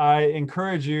 And I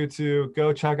encourage you to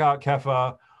go check out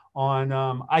Kefa. On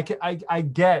I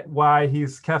get why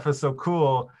Kefa so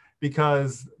cool,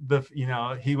 because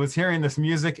he was hearing this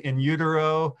music in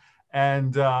utero,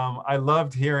 and I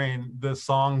loved hearing the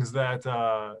songs that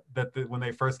when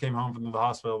they first came home from the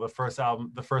hospital, the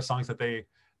first songs that they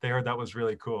heard. That was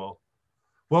really cool.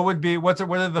 What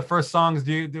are the first songs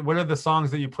what are the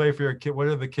songs that you play for your kid? What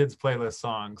are the kids playlist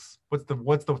songs? What's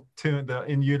the tune, the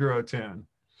in utero tune?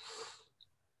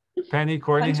 Penny,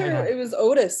 Courtney? Hunter, it was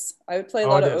Otis. I would play a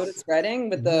lot of Otis Redding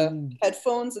with the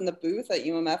headphones in the booth at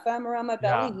UMFM around my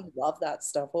belly. He loved that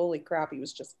stuff. Holy crap, he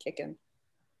was just kicking.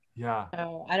 Yeah.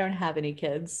 Oh, I don't have any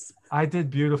kids. I did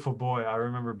Beautiful Boy. I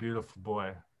remember Beautiful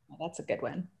Boy. Oh, that's a good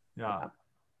one. Yeah.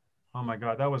 Oh my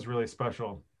God, that was really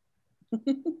special.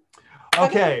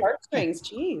 Okay. Heartstrings,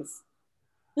 jeez.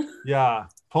 Yeah,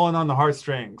 pulling on the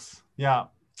heartstrings. Yeah.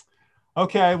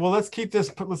 Okay, well, let's keep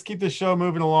this show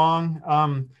moving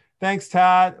along. Thanks,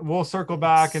 Tat. We'll circle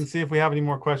back and see if we have any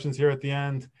more questions here at the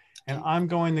end. And I'm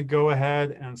going to go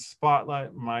ahead and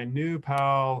spotlight my new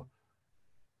pal,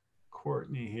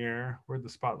 Courtney here. Where'd the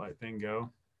spotlight thing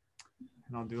go?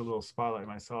 And I'll do a little spotlight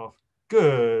myself.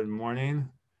 Good morning.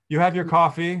 You have your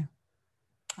coffee?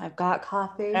 I've got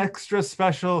coffee. Extra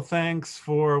special thanks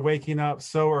for waking up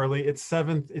so early. It's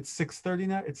 6:30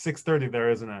 now. It's 6:30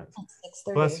 there, isn't it? It's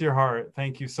 6:30. Bless your heart.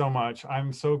 Thank you so much.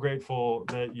 I'm so grateful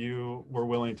that you were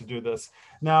willing to do this.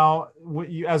 Now,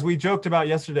 as we joked about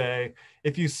yesterday,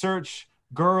 if you search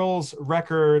girls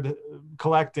record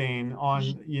collecting on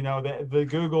the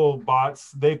Google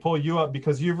bots, they pull you up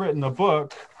because you've written a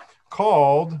book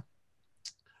called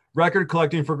Record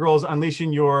Collecting for Girls,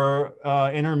 Unleashing Your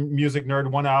Inner Music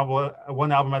Nerd, one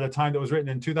album at a time, that was written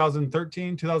in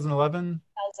 2013, 2011.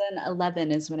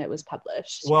 2011 is when it was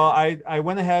published. Well, yes. I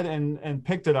went ahead and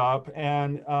picked it up,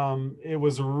 and it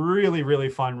was a really, really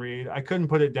fun read. I couldn't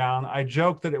put it down. I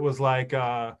joked that it was like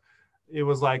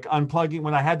unplugging.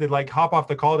 When I had to like hop off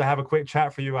the call to have a quick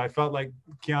chat for you, I felt like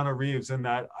Keanu Reeves in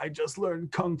that I just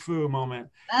learned Kung Fu moment.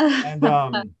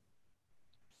 And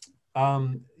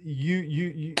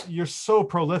you're so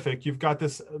prolific. You've got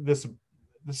this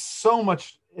so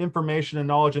much information and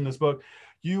knowledge in this book.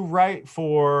 You write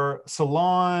for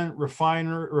Salon,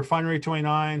 Refinery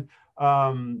 29,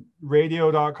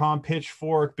 Radio.com,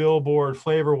 Pitchfork, Billboard,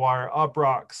 Flavor Wire,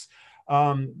 Uprocks.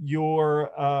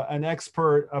 You're an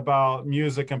expert about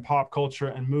music and pop culture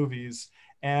and movies,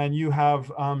 and you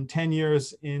have 10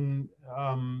 years in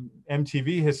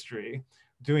MTV history,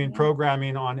 doing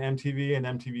programming on MTV and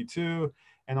MTV2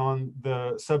 and on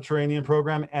the Subterranean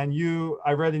program. And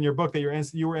I read in your book that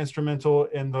you were instrumental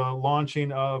in the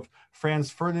launching of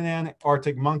Franz Ferdinand,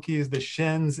 Arctic Monkeys, the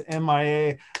Shins,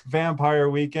 MIA, Vampire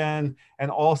Weekend, and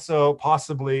also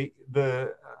possibly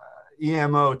the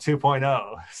EMO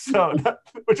 2.0. So,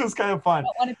 which was kind of fun. I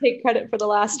don't want to take credit for the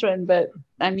last one, but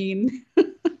I mean,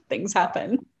 things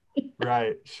happen.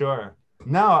 Right, sure.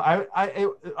 No,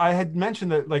 I had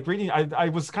mentioned that, like, reading, I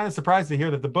was kind of surprised to hear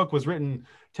that the book was written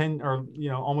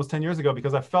almost 10 years ago,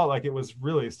 because I felt like it was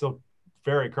really still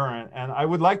very current, and I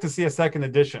would like to see a second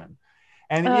edition.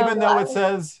 And even though it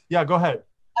says, yeah, go ahead.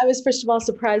 I was first of all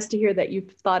surprised to hear that you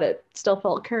thought it still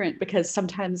felt current, because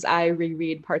sometimes I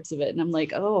reread parts of it and I'm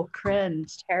like, oh,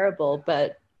 cringe, terrible,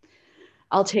 but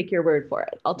I'll take your word for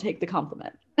it. I'll take the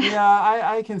compliment. Yeah,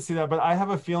 I can see that, but I have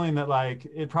a feeling that like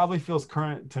it probably feels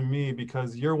current to me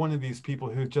because you're one of these people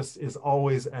who just is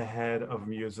always ahead of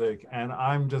music, and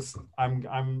I'm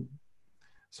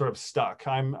sort of stuck.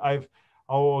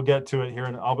 I'll get to it here,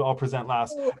 and I'll present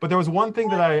last. But there was one thing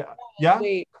that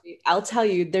Wait, I'll tell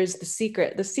you, there's the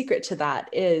secret. The secret to that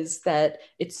is that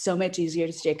it's so much easier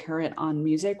to stay current on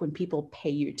music when people pay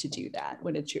you to do that,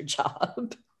 when it's your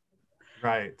job.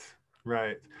 Right.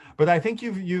 But I think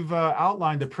you've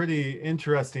outlined a pretty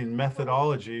interesting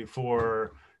methodology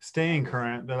for staying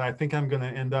current that I think I'm going to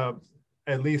end up,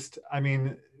 at least,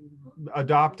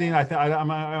 adopting. I'm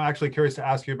actually curious to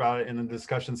ask you about it in a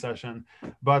discussion session,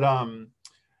 but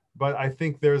I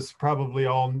think there's probably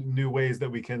all new ways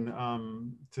that we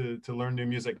can to learn new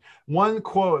music. One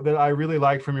quote that I really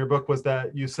liked from your book was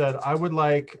that you said, I would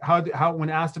like, how when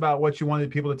asked about what you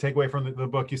wanted people to take away from the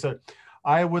book, you said,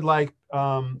 I'd like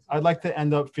to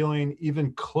end up feeling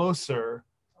even closer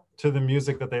to the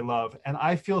music that they love. And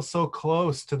I feel so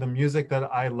close to the music that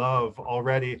I love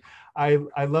already. I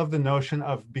love the notion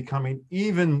of becoming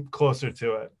even closer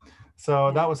to it.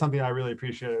 So that was something I really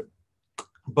appreciated.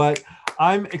 But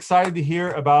I'm excited to hear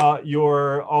about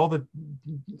all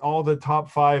the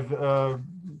top 5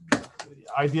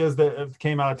 ideas that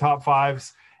came out of top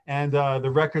 5s. And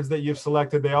the records that you've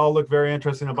selected, they all look very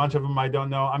interesting. A bunch of them I don't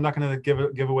know. I'm not going to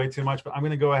give away too much, but I'm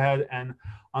going to go ahead and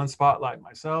unspotlight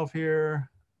myself here.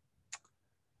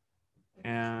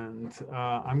 And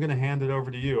I'm going to hand it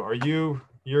over to you.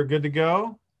 You're good to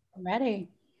go? I'm ready.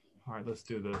 All right, let's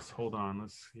do this. Hold on.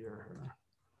 Let's hear her.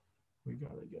 We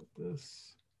got to get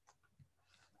this.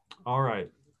 All right.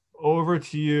 Over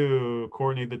to you,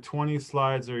 Courtney. The 20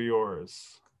 slides are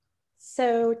yours.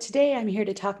 So today I'm here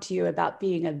to talk to you about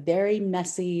being a very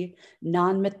messy,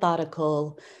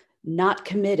 non-methodical, not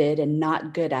committed, and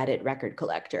not good at it record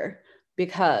collector,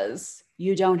 because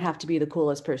you don't have to be the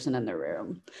coolest person in the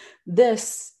room.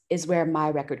 This is where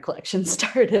my record collection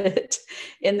started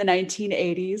in the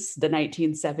 1980s, the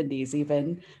 1970s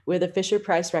even, with a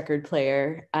Fisher-Price record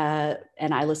player,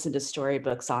 and I listened to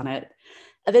storybooks on it.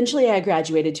 Eventually, I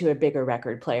graduated to a bigger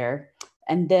record player.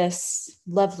 And this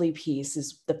lovely piece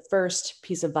is the first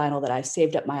piece of vinyl that I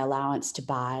saved up my allowance to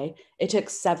buy. It took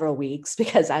several weeks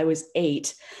because I was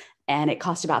 8 and it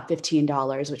cost about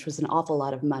 $15, which was an awful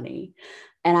lot of money.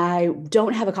 And I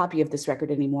don't have a copy of this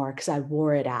record anymore because I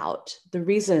wore it out. The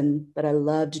reason that I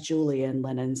loved Julian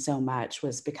Lennon so much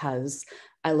was because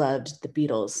I loved the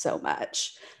Beatles so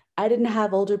much. I didn't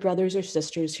have older brothers or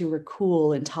sisters who were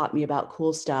cool and taught me about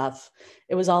cool stuff.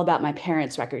 It was all about my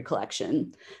parents' record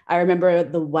collection. I remember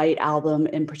the White Album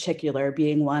in particular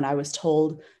being one I was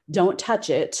told, don't touch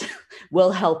it,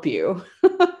 we'll help you.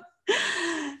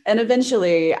 And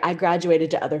eventually I graduated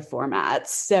to other formats.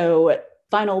 So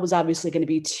vinyl was obviously going to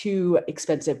be too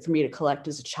expensive for me to collect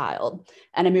as a child.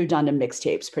 And I moved on to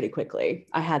mixtapes pretty quickly.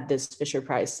 I had this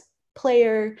Fisher-Price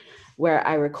player where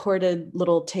I recorded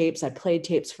little tapes. I played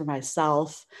tapes for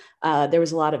myself. There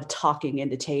was a lot of talking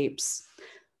into tapes.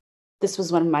 this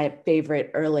was one of my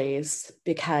favorite earlies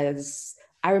because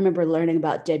I remember learning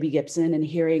about Debbie Gibson and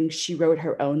hearing she wrote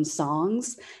her own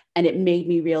songs. And it made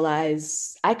me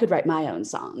realize I could write my own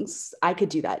songs. I could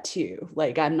do that too.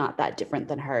 Like, I'm not that different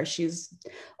than her. She's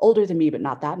older than me, but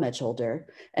not that much older.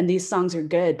 And these songs are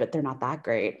good, but they're not that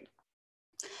great.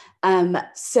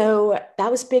 So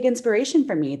that was big inspiration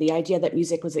for me, the idea that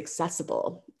music was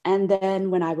accessible. And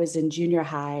then when I was in junior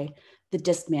high, the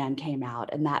Discman came out,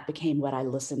 and that became what I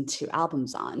listened to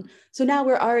albums on. So now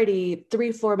we're already 3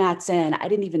 formats in. I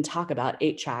didn't even talk about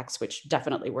 8 tracks, which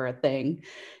definitely were a thing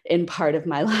in part of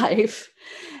my life.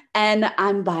 And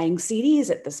I'm buying CDs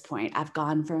at this point. I've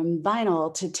gone from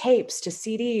vinyl to tapes to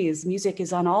CDs. Music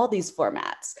is on all these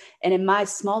formats. And in my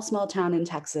small town in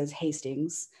Texas,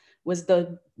 Hastings, was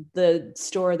the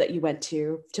store that you went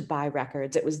to buy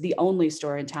records. It was the only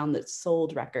store in town that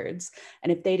sold records.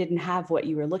 And if they didn't have what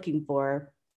you were looking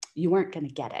for, you weren't going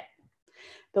to get it.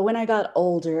 But when I got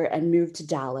older and moved to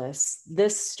Dallas,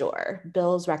 this store,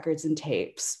 Bill's Records and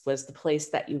Tapes, was the place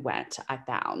that you went, I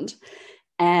found.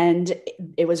 And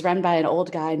it was run by an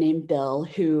old guy named Bill,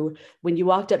 who, when you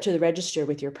walked up to the register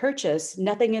with your purchase,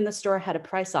 nothing in the store had a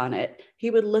price on it.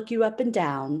 He would look you up and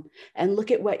down and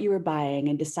look at what you were buying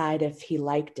and decide if he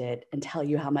liked it and tell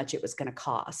you how much it was going to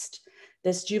cost.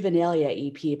 This Juvenilia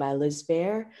EP by Liz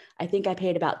Phair, I think I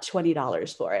paid about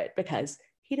 $20 for it because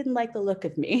he didn't like the look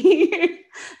of me.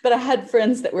 But I had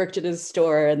friends that worked at his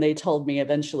store, and they told me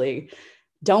eventually,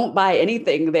 don't buy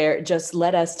anything there. Just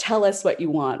tell us what you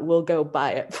want. We'll go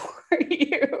buy it for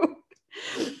you.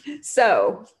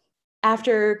 So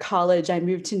after college, I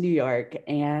moved to New York,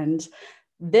 and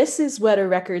this is what a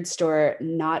record store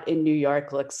not in New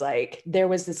York looks like. There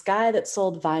was this guy that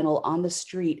sold vinyl on the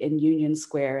street in Union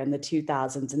Square in the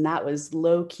 2000s, and that was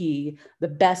low key the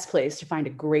best place to find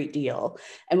a great deal.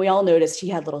 And we all noticed he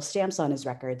had little stamps on his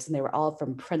records, and they were all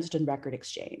from Princeton Record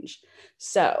Exchange.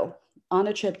 So on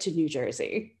a trip to New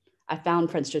Jersey, I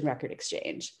found Princeton Record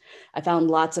Exchange. I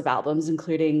found lots of albums,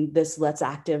 including this Let's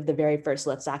Active, the very first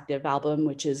Let's Active album,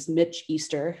 which is Mitch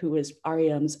Easter, who was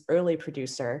REM's early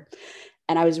producer.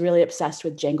 And I was really obsessed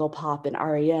with jangle pop and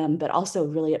REM, but also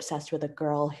really obsessed with a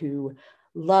girl who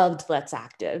loved Let's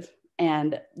Active.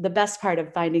 And the best part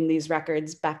of finding these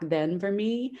records back then for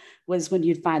me was when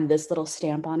you'd find this little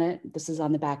stamp on it. This is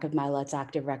on the back of my Let's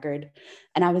Active record.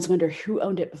 And I was wondering who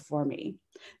owned it before me.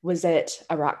 Was it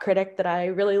a rock critic that I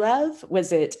really love?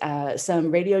 Was it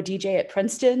some radio DJ at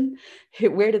Princeton?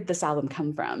 Where did this album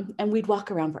come from? And we'd walk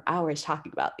around for hours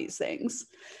talking about these things.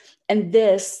 And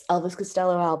this Elvis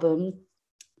Costello album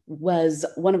was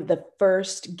one of the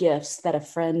first gifts that a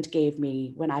friend gave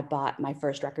me when I bought my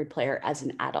first record player as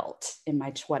an adult in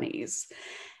my 20s.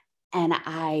 And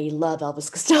I love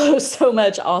Elvis Costello so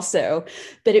much also,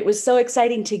 but it was so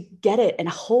exciting to get it and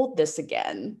hold this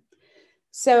again.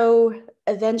 So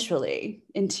eventually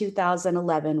in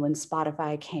 2011, when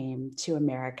Spotify came to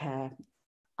America,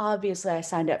 obviously I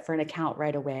signed up for an account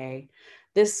right away.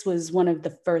 This was one of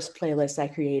the first playlists I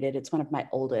created. It's one of my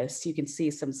oldest. You can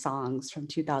see some songs from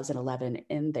 2011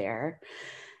 in there.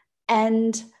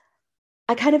 And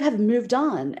I kind of have moved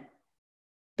on.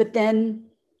 But then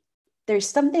there's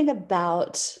something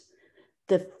about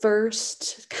the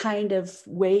first kind of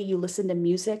way you listen to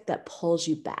music that pulls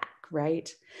you back,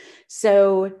 right?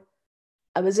 So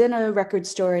I was in a record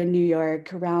store in New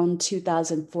York around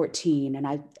 2014,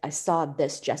 and I saw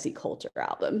this Jessie Coulter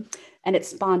album, and it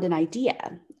spawned an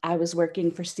idea. I was working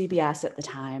for CBS at the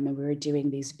time, and we were doing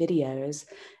these videos,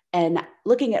 and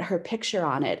looking at her picture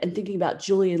on it and thinking about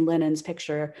Julian Lennon's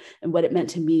picture and what it meant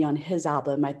to me on his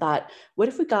album, I thought, what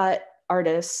if we got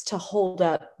artists to hold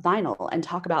up vinyl and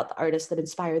talk about the artists that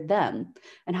inspired them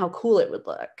and how cool it would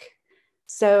look?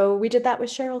 So we did that with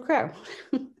Sheryl Crow.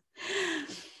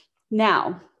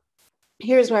 Now,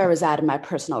 here's where I was at in my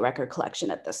personal record collection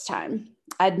at this time.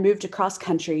 I'd moved across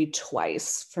country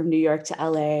twice, from New York to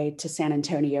LA to San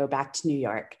Antonio, back to New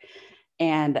York.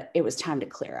 And it was time to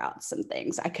clear out some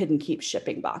things. I couldn't keep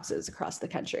shipping boxes across the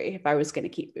country if I was going to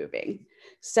keep moving.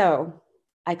 So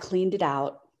I cleaned it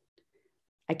out.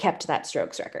 I kept that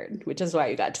Strokes record, which is why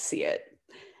you got to see it.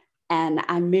 And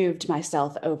I moved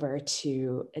myself over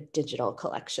to a digital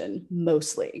collection,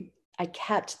 mostly. I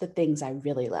kept the things I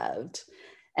really loved.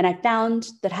 And I found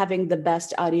that having the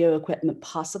best audio equipment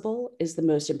possible is the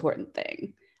most important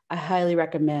thing. I highly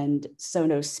recommend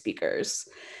Sonos speakers.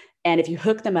 And if you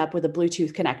hook them up with a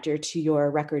Bluetooth connector to your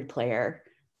record player,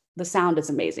 the sound is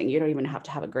amazing. You don't even have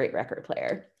to have a great record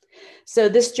player. So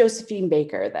this Josephine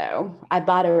Baker, though, I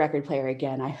bought a record player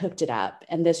again. I hooked it up.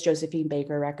 And this Josephine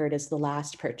Baker record is the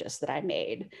last purchase that I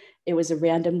made. It was a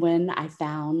random one I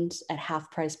found at Half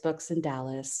Price Books in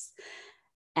Dallas.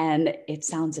 and it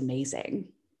sounds amazing.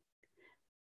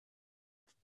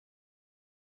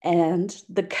 And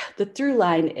the through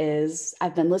line is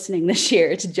I've been listening this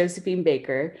year to Josephine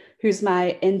Baker, who's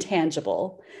my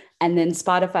intangible. And then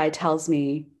Spotify tells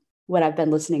me what I've been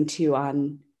listening to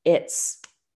on its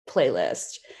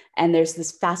playlist. And there's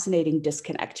this fascinating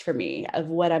disconnect for me of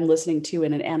what I'm listening to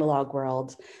in an analog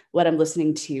world, what I'm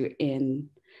listening to in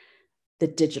the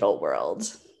digital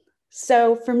world.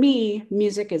 So for me,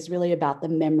 music is really about the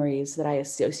memories that I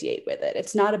associate with it.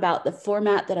 It's not about the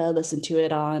format that I listen to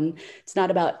it on. It's not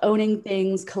about owning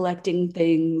things, collecting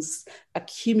things,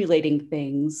 accumulating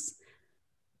things.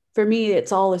 For me,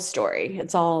 it's all a story.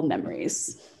 It's all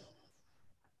memories.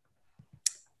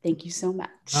 Thank you so much.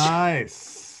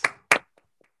 Nice.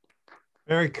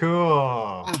 Very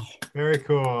cool. Very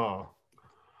cool.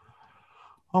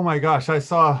 Oh my gosh, I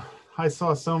saw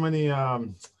so many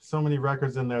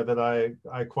records in there that I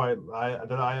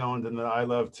owned and that I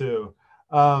love too.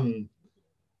 What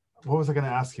was I going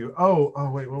to ask you?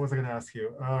 Wait, what was I going to ask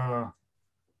you?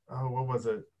 What was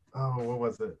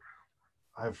it?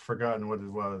 I've forgotten what it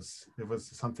was. It was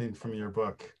something from your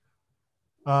book.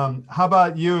 How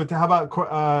about you? How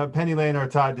about Penny Lane or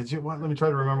Todd? Let me try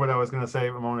to remember what I was going to say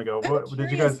a moment ago. What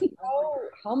did you guys?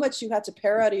 How much you had to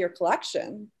pare out of your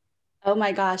collection? Oh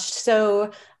my gosh. So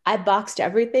I boxed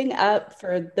everything up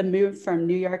for the move from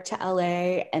New York to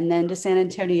LA and then to San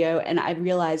Antonio. And I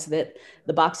realized that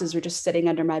the boxes were just sitting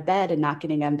under my bed and not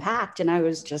getting unpacked. And I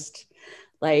was just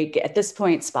like, at this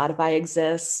point, Spotify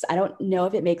exists. I don't know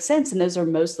if it makes sense. And those are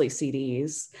mostly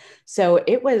CDs. So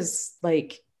it was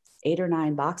like 8 or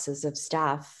 9 boxes of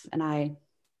stuff. And I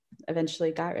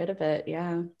eventually got rid of it.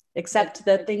 Yeah. Except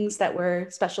the things that were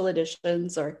special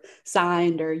editions or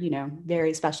signed or,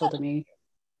 very special to me.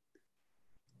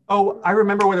 Oh, I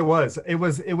remember what it was. It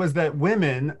was that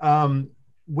women,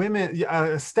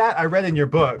 a stat I read in your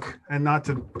book, and not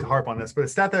to harp on this, but a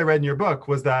stat that I read in your book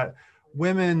was that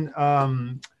women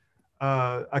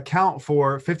account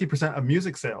for 50% of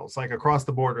music sales, like across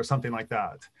the board or something like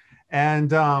that. And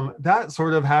that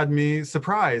sort of had me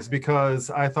surprised because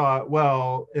I thought,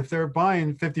 well, if they're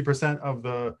buying 50% of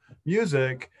the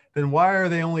music, then why are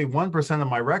they only 1% of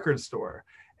my record store?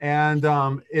 And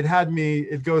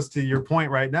it goes to your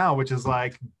point right now, which is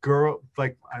like,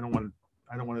 I don't want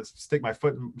to stick my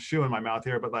shoe in my mouth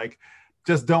here, but like,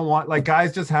 just don't want, like,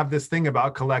 guys just have this thing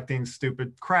about collecting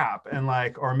stupid crap, and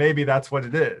like, or maybe that's what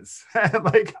it is.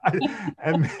 Like,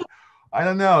 I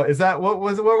don't know. Is that what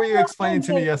were you explaining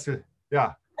to me yesterday?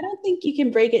 Yeah. I don't think you can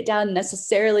break it down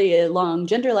necessarily along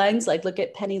gender lines. Like, look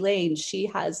at Penny Lane. She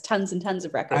has tons and tons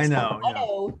of records. I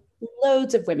know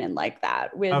loads of women like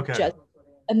that with just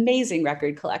amazing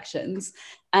record collections.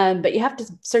 But you have to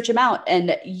search them out,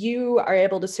 and you are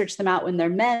able to search them out when they're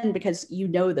men because you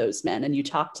know those men and you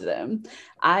talk to them.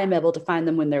 I'm able to find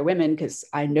them when they're women because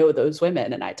I know those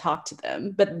women and I talk to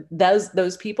them. But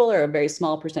those people are a very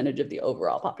small percentage of the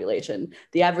overall population.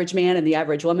 The average man and the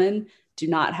average woman do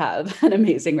not have an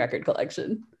amazing record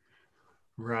collection.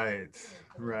 Right.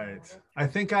 I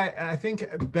think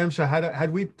Bemsha,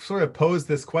 had we sort of posed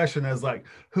this question as like,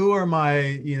 who are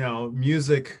my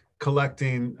music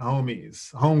collecting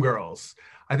homegirls?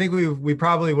 I think we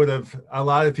probably would have, a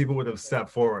lot of people would have stepped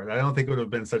forward. I don't think it would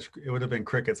have been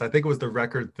crickets. I think it was the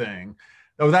record thing.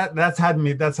 Oh, that's had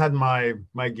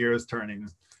my gears turning.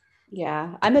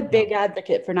 Yeah, I'm a big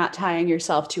advocate for not tying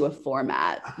yourself to a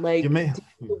format. Like, the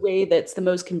way that's the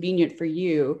most convenient for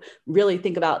you. Really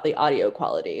think about the audio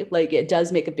quality. Like, it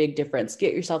does make a big difference.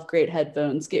 Get yourself great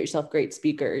headphones, get yourself great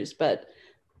speakers, but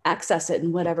access it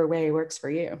in whatever way works for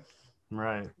you.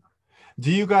 Right. Do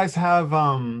you guys have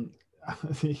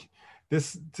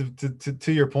this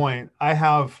to your point? I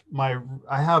have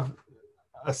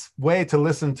a way to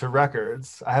listen to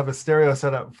records. I have a stereo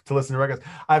setup to listen to records.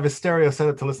 I have a stereo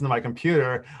setup to listen to my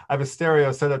computer. I have a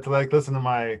stereo setup to like listen to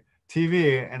my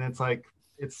TV, and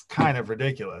it's kind of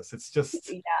ridiculous. It's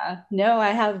just no, I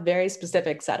have very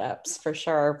specific setups for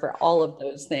sure for all of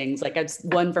those things. Like, it's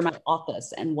one for my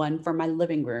office and one for my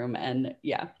living room, and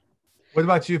yeah. What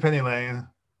about you, Penny Lane?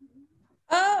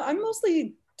 I'm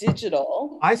mostly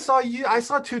digital. I saw 2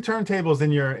 turntables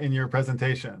in your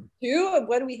presentation. 2?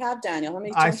 What do we have, Daniel? How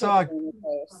many? I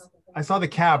saw the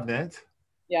cabinet.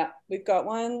 Yeah, we've got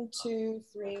 1, 2,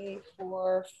 3,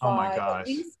 4, 5. Oh my gosh. At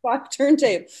least 5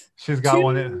 turntables. She's got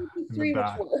one in the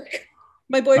back.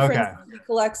 My boyfriend he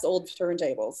collects old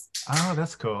turntables. Oh,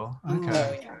 that's cool.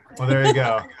 Okay. Yeah. Well, there you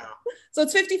go. So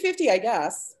it's 50-50, I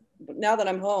guess. Now that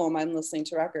I'm home, I'm listening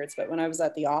to records. But when I was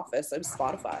at the office, I was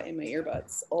Spotify in my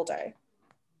earbuds all day.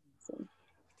 So.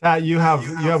 You have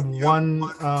one.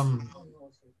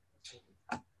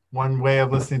 One way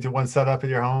of listening to one setup at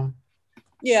your home?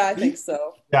 Yeah, I think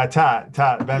so. Yeah,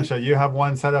 Bensha, you have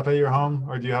one setup at your home,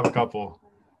 or do you have a couple?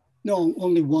 No,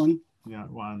 only one. Yeah,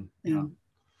 one. Yeah.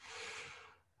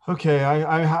 Okay,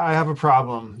 I have a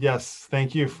problem. Yes,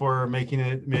 thank you for making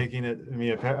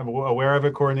me aware of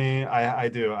it, Courtney. I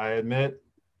do. I admit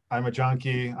I'm a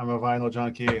junkie. I'm a vinyl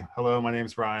junkie. Hello, my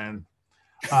name's Brian.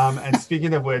 And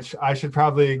speaking of which, I should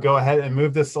probably go ahead and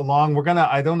move this along.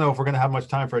 I don't know if we're gonna have much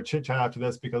time for a chit chat after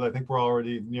this because I think we're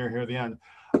already near here at the end.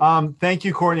 Thank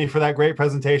you, Courtney, for that great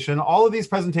presentation. All of these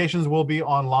presentations will be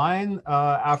online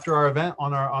after our event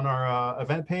on our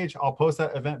event page. I'll post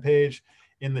that event page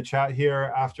in the chat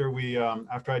here after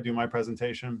I do my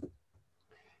presentation.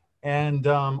 And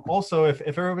also, if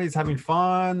everybody's having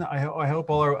fun, I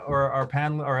hope all our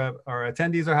panel our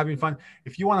attendees are having fun.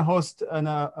 If you want to host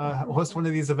one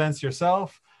of these events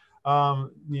yourself,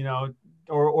 you know,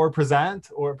 or present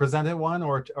at one,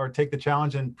 or take the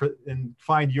challenge and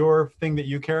find your thing that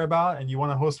you care about, and you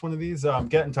want to host one of these,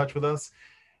 get in touch with us,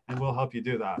 and we'll help you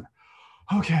do that.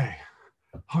 Okay,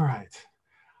 all right,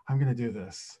 I'm gonna do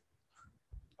this.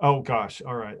 Oh gosh,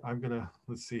 all right,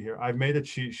 let's see here. I've made a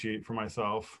cheat sheet for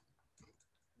myself.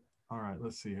 All right,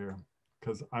 let's see here,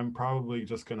 because I'm probably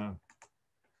just I've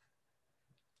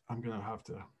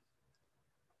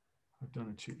done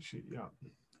a cheat sheet, yeah.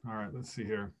 All right, let's see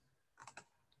here.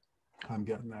 I'm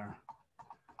getting there.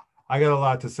 I got a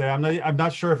lot to say. I'm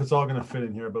not sure if it's all gonna fit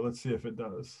in here, but let's see if it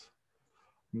does.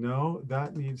 No,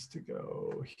 that needs to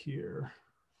go here.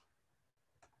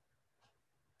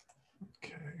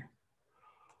 Okay.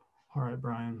 All right,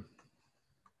 Brian.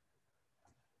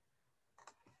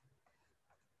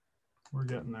 We're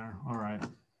getting there. All right.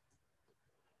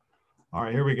 All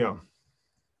right, here we go.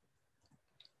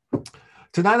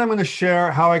 Tonight, I'm going to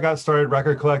share how I got started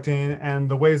record collecting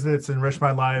and the ways that it's enriched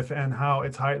my life and how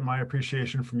it's heightened my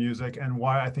appreciation for music and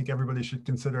why I think everybody should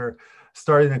consider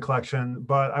starting a collection.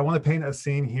 But I want to paint a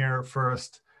scene here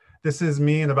first. This is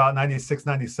me in about 96,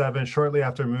 97, shortly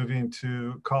after moving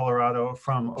to Colorado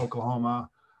from Oklahoma.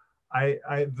 I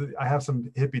have some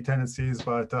hippie tendencies,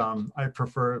 but I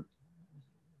prefer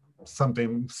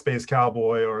something space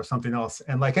cowboy or something else.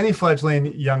 And like any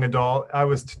fledgling young adult, I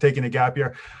was taking a gap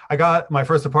year. I got my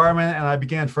first apartment and I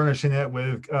began furnishing it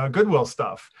with Goodwill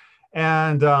stuff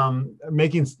and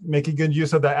making good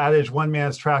use of that adage, one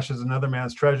man's trash is another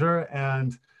man's treasure,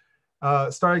 and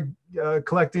started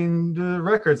collecting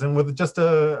records. And with just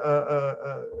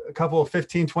a couple of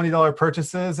 $15, $20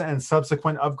 purchases and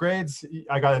subsequent upgrades,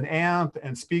 I got an amp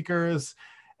and speakers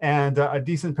and a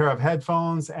decent pair of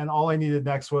headphones, and all I needed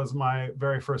next was my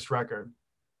very first record.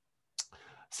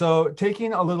 So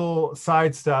taking a little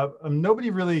sidestep,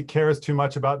 nobody really cares too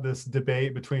much about this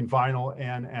debate between vinyl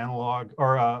and analog,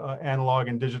 or analog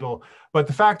and digital. But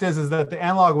the fact is that the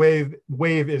analog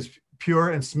wave is pure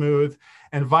and smooth,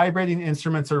 and vibrating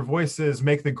instruments or voices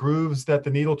make the grooves that the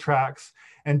needle tracks,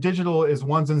 and digital is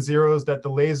ones and zeros that the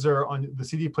laser on the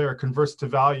CD player converts to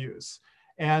values.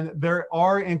 And there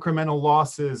are incremental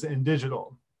losses in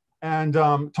digital. And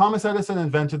Thomas Edison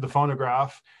invented the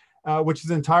phonograph, which is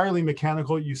entirely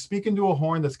mechanical. You speak into a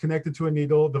horn that's connected to a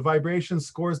needle, the vibration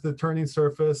scores the turning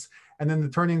surface, and then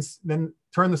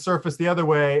turn the surface the other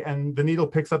way, and the needle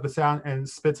picks up the sound and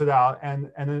spits it out.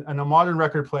 And a modern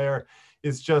record player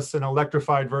is just an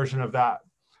electrified version of that.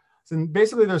 So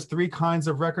basically there's three kinds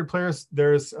of record players.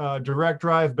 There's direct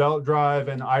drive, belt drive,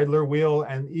 and idler wheel,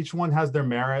 and each one has their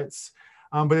merits.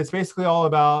 But it's basically all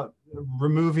about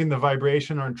removing the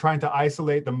vibration or trying to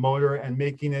isolate the motor and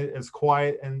making it as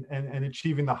quiet and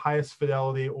achieving the highest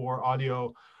fidelity or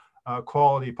audio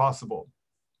quality possible.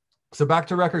 So back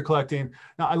to record collecting.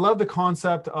 Now, I love the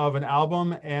concept of an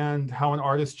album and how an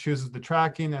artist chooses the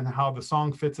tracking and how the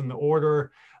song fits in the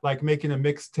order, like making a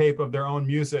mixtape of their own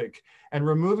music. And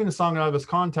removing the song out of its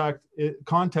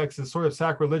context is sort of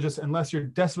sacrilegious unless you're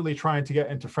desperately trying to get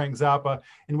into Frank Zappa,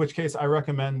 in which case I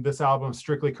recommend this album,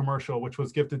 Strictly Commercial, which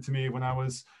was gifted to me when I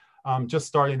was just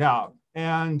starting out.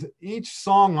 And each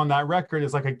song on that record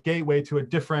is like a gateway to a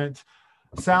different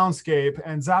soundscape.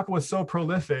 And Zappa was so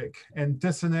prolific and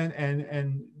dissonant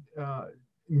and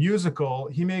musical.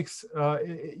 He makes,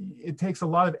 it takes a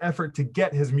lot of effort to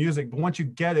get his music, but once you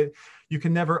get it, you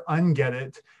can never unget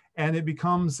it. And it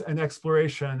becomes an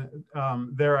exploration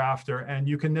thereafter, and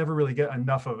you can never really get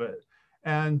enough of it.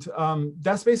 And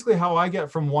that's basically how I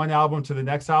get from one album to the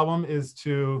next album, is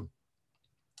to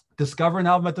discover an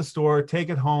album at the store, take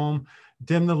it home,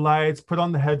 dim the lights, put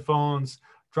on the headphones,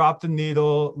 drop the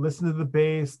needle, listen to the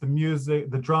bass, the music,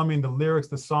 the drumming, the lyrics,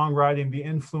 the songwriting, the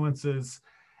influences.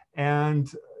 And,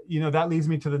 you know, that leads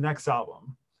me to the next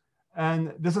album.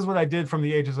 And this is what I did from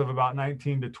the ages of about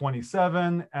 19 to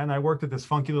 27. And I worked at this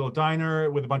funky little diner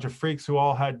with a bunch of freaks who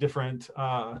all had different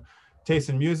tastes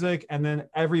in music. And then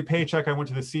every paycheck I went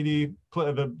to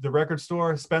the record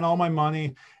store, spent all my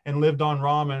money, and lived on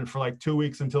ramen for like 2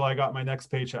 weeks until I got my next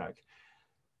paycheck.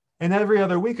 And every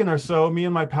other weekend or so, me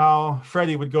and my pal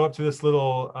Freddie would go up to this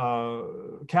little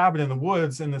cabin in the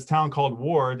woods in this town called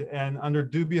Ward. And under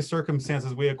dubious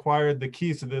circumstances, we acquired the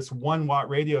keys to this 1-watt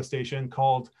radio station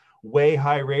called Way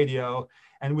High Radio.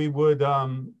 And we would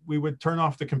turn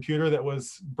off the computer that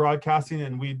was broadcasting,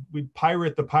 and we'd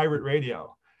pirate the pirate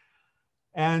radio.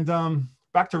 And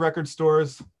back to record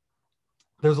stores.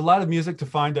 There's a lot of music to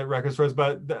find at record stores,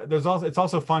 but it's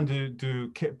also fun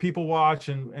to people watch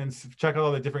and check out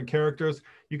all the different characters.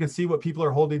 You can see what people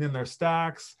are holding in their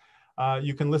stacks.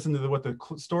 You can listen to what the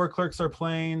store clerks are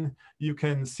playing. You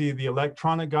can see the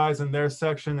electronic guys in their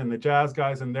section and the jazz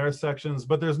guys in their sections,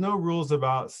 but there's no rules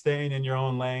about staying in your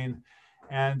own lane.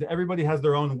 And everybody has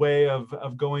their own way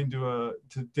of going to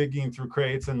digging through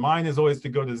crates. And mine is always to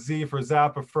go to Z for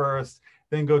Zappa first,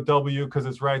 then go W because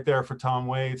it's right there for Tom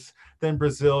Waits, then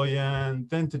Brazilian,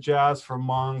 then to jazz for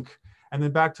Monk, and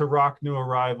then back to rock new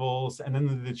arrivals, and then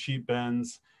to the cheap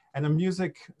bends. And a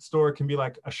music store can be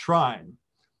like a shrine,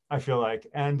 I feel like.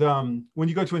 And when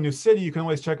you go to a new city, you can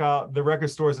always check out the record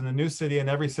stores in the new city, and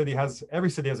every city has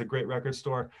a great record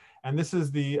store. And this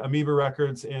is the Ameoba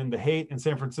Records in The Haight in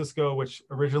San Francisco, which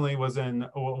originally was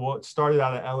it started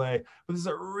out of LA, but this is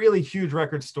a really huge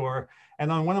record store.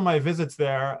 And on one of my visits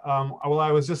there, while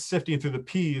I was just sifting through the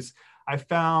P's, I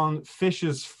found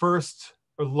Fish's first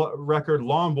record,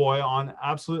 Long Boy, on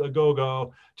Absolute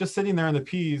A-Go-Go, just sitting there in the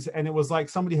P's. And it was like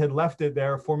somebody had left it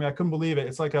there for me. I couldn't believe it.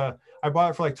 It's like I bought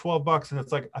it for like $12 and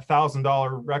it's like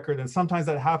 $1,000 record. And sometimes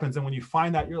that happens. And when you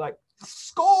find that, you're like,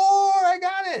 score, I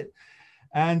got it.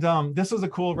 And this was a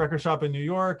cool record shop in New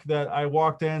York that I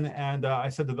walked in, and I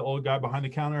said to the old guy behind the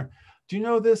counter, do you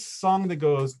know this song that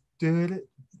goes, and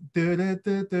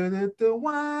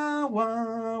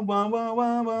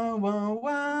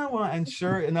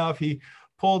sure enough, he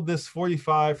pulled this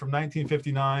 45 from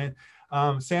 1959,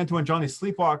 Santo and Johnny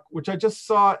Sleepwalk, which I just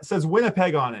saw, it says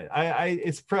Winnipeg on it.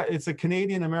 It's a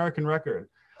Canadian American record.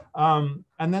 And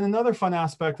then another fun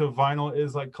aspect of vinyl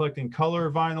is like collecting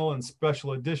color vinyl and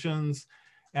special editions.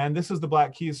 And this is the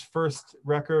Black Keys' first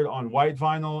record on white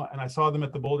vinyl. And I saw them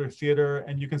at the Boulder Theater,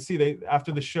 and you can see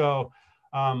after the show,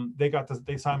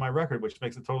 they signed my record, which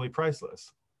makes it totally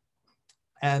priceless.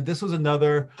 And this was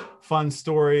another fun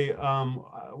story.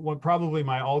 Probably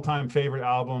my all-time favorite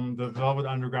album, The Velvet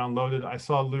Underground Loaded. I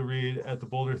saw Lou Reed at the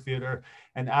Boulder Theater,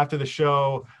 and after the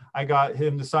show, I got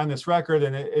him to sign this record,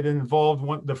 and it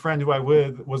involved the friend who I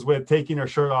was with taking her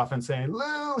shirt off and saying,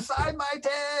 "Lou, sign my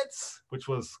tits," which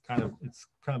was kind of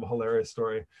a hilarious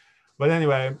story. But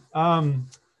anyway,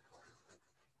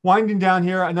 winding down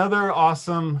here, another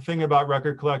awesome thing about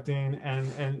record collecting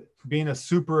and being a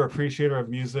super appreciator of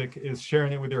music is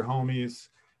sharing it with your homies.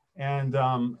 And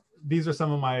these are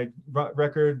some of my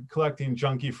record collecting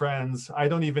junkie friends. I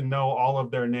don't even know all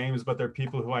of their names, but they're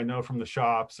people who I know from the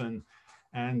shops and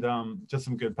just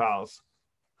some good pals.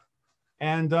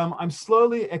 And I'm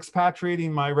slowly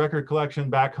expatriating my record collection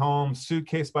back home,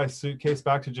 suitcase by suitcase,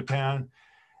 back to Japan.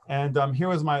 And here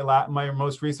was my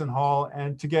most recent haul.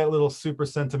 And to get a little super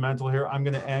sentimental here, I'm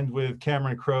going to end with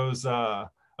Cameron Crowe's a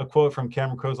quote from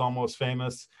Cameron Crowe's Almost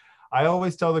Famous. I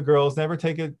always tell the girls, never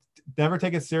take it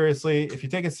seriously. If you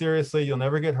take it seriously, you'll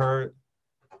never get hurt.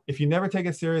 If you never take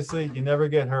it seriously, you never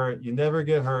get hurt. You never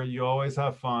get hurt. You always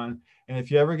have fun. And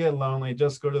if you ever get lonely,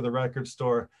 just go to the record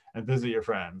store and visit your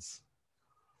friends.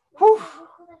 Whew,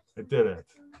 I did it.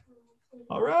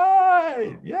 All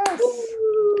right. Yes.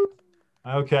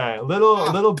 Okay. A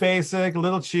little basic, a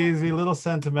little cheesy, a little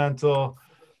sentimental,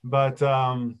 but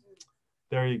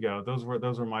there you go. Those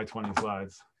were my 20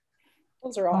 slides.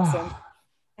 Those are awesome.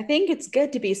 I think it's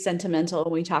good to be sentimental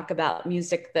when we talk about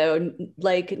music, though.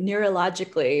 Like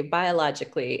neurologically,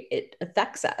 biologically, it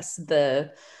affects us.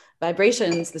 The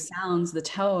vibrations, the sounds, the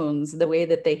tones, the way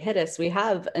that they hit us, we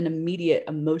have an immediate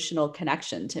emotional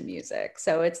connection to music.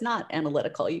 So it's not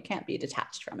analytical. You can't be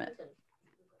detached from it.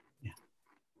 Yeah.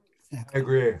 Exactly.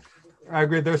 I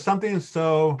agree. There's something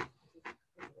so,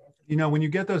 when you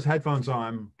get those headphones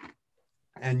on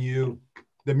and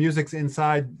the music's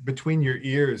inside between your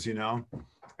ears,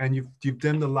 and you've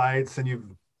dimmed the lights and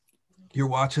you're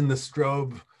watching the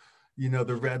strobe,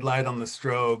 the red light on the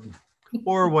strobe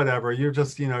or whatever. You're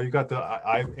just, you got the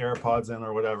AirPods in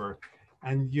or whatever,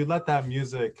 and you let that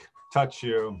music touch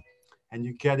you. and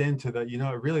you get into that, you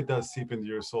know, it really does seep into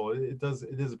your soul. It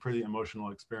is a pretty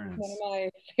emotional experience. One of my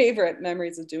favorite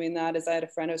memories of doing that is I had a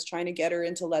friend, I was trying to get her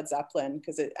into Led Zeppelin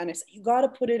and I said, you got to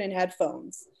put it in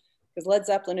headphones because Led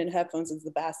Zeppelin in headphones is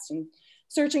the best. And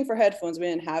searching for headphones, we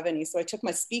didn't have any. So I took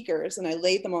my speakers and I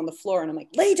laid them on the floor and I'm like,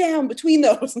 lay down between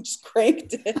those, and just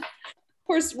cranked it. Of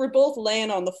course, we're both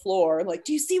laying on the floor, like,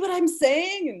 do you see what I'm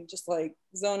saying? And just like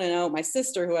zoning out. My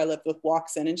sister, who I lived with,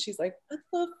 walks in and she's like, what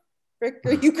the frick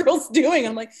are you girls doing?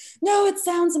 I'm like, no, it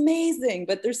sounds amazing.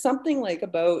 But there's something like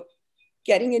about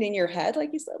getting it in your head,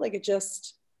 like you said, like it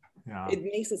just, it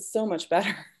makes it so much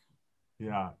better.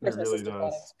 Yeah, it really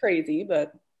does. It's crazy,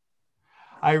 but.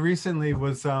 I recently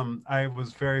was, I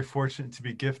was very fortunate to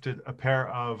be gifted a pair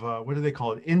of, what do they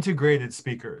call it? Integrated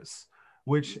speakers,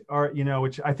 which are, you know,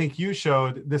 which I think you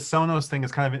showed. This Sonos thing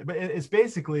is kind of, but it's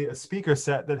basically a speaker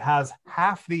set that has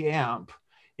half the amp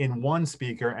in one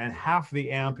speaker and half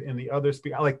the amp in the other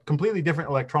speaker, like completely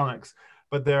different electronics,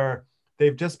 but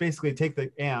they've just basically take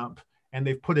the amp and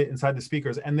they've put it inside the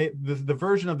speakers. And the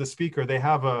version of the speaker, they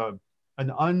have an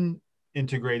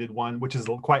unintegrated one, which is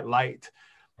quite light.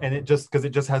 And it just, because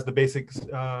it just has the basic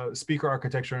speaker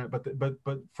architecture in it,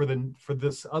 but for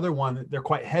this other one, they're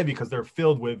quite heavy because they're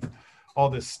filled with all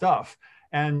this stuff.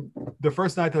 And the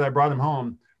first night that I brought him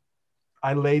home,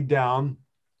 I laid down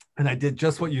and I did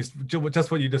just what you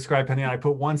described, Penny. I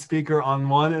put one speaker on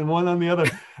one and one on the other,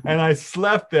 and I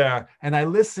slept there. And I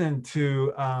listened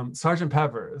to Sgt.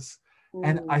 Pepper's,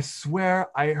 and I swear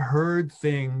I heard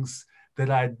things that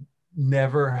I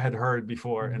never had heard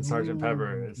before in Sgt.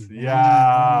 Pepper's.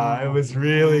 Yeah, it was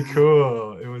really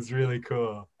cool. It was really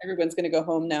cool. Everyone's gonna go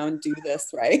home now and do this,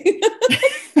 right?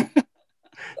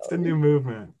 It's a new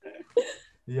movement.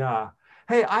 Yeah.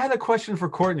 Hey, I had a question for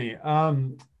Courtney.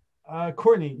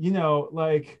 Courtney, you know,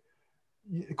 like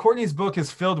Courtney's book is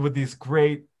filled with these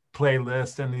great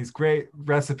playlists and these great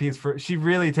recipes she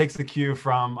really takes the cue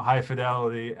from High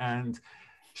Fidelity, and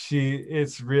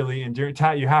it's really enduring.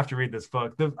 Tat, you have to read this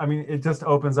book. I mean, it just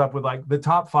opens up with like the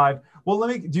top 5. Well,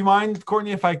 do you mind,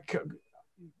 Courtney, if I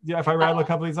rattle a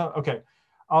couple of these up? Okay.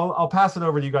 I'll pass it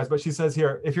over to you guys, but she says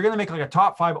here, if you're going to make like a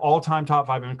top 5, all-time top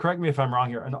 5, and correct me if I'm wrong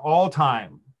here, an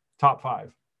all-time top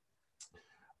 5,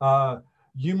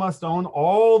 you must own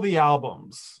all the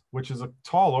albums, which is a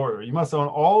tall order. You must own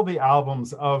all the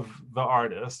albums of the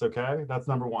artist. Okay. That's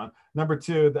number 1. Number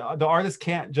 2, the artist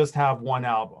can't just have one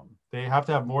album. They have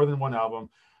to have more than one album.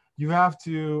 You have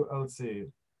to, let's see,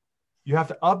 you have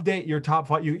to update your top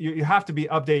 5. You have to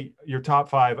update your top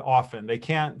 5 often. They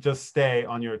can't just stay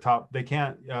on your top. They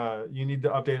can't, you need to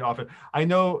update it often. I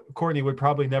know Courtney would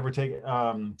probably never take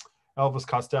Elvis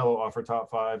Costello off her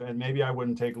top 5, and maybe I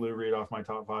wouldn't take Lou Reed off my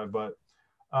top 5, but,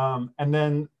 and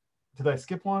then, did I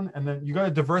skip one? And then you got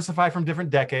to diversify from different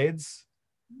decades.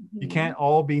 You can't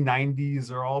all be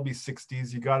 90s or all be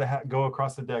 60s. You got to go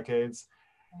across the decades.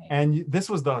 And this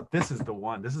is the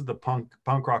one. This is the punk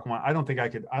rock one. I don't think I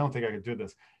could do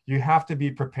this. You have to be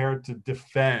prepared to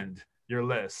defend your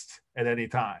list at any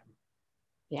time.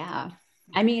 Yeah.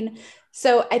 I mean,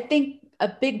 so I think a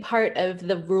big part of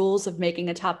the rules of making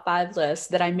a top 5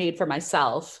 list that I made for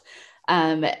myself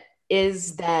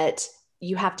is that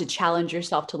you have to challenge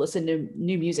yourself to listen to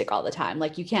new music all the time.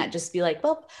 Like you can't just be like,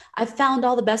 well, I've found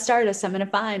all the best artists I'm going to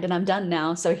find and I'm done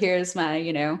now. So here's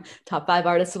my, top 5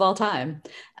 artists of all time.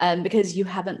 Because you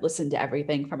haven't listened to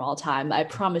everything from all time. I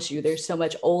promise you there's so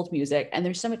much old music and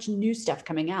there's so much new stuff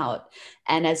coming out.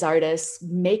 And as artists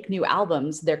make new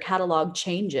albums, their catalog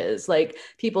changes. Like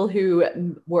people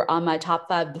who were on my top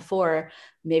 5 before,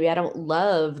 maybe I don't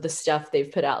love the stuff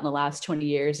they've put out in the last 20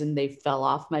 years and they fell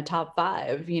off my top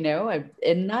 5,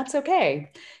 and that's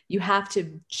okay. You have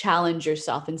to challenge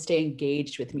yourself and stay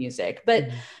engaged with music. But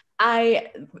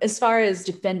as far as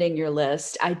defending your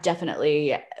list, I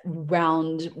definitely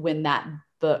when that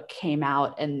book came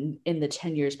out and in the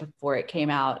 10 years before it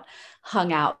came out,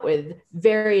 hung out with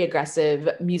very aggressive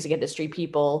music industry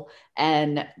people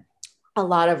and a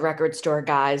lot of record store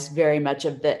guys, very much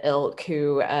of the ilk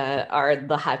who are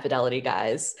the High Fidelity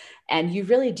guys. And you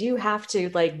really do have to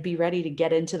be ready to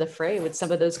get into the fray with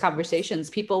some of those conversations.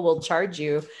 People will charge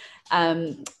you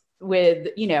with,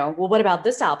 well, what about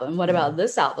this album? What about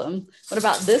this album? What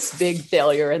about this big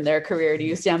failure in their career? Do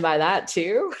you stand by that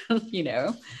too?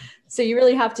 So you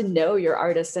really have to know your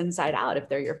artists inside out if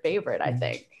they're your favorite, I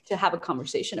think, to have a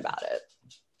conversation about it.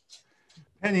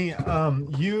 Penny,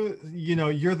 you're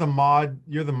the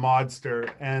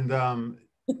modster, and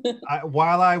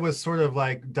while I was sort of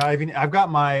diving, I've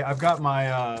got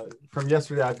my from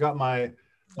yesterday. I've got my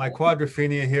my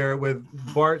quadrophenia here with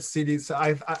Bart's CDs. So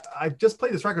I just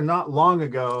played this record not long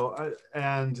ago,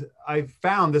 and I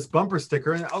found this bumper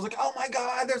sticker, and I was like, oh my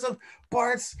God, there's a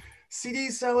Bart's CD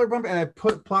seller bumper, and I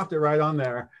plopped it right on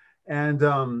there. And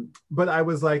but I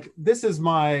was like, this is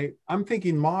I'm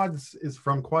thinking mods is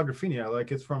from quadrophenia,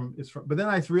 like it's from, but then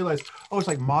I realized, oh, it's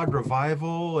like mod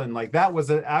revival, and like that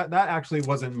actually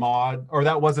wasn't mod, or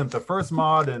that wasn't the first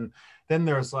mod. And then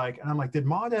there's like, and I'm like, did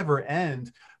mod ever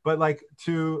end? But like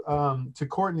to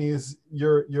Courtney's,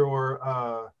 your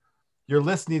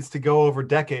list needs to go over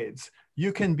decades.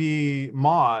 You can be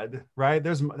mod, right?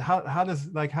 There's what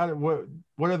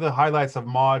are the highlights of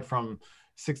mod from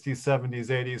 60s, 70s,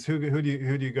 80s? Who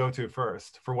do you go to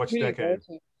first for which decade?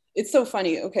 It's so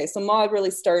funny. Okay, so mod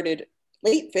really started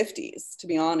late 50s, to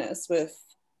be honest, with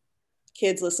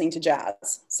kids listening to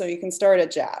jazz. So you can start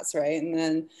at jazz, right? And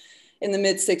then in the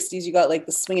mid 60s, you got like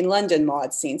the swing in London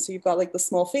mod scene. So you've got like the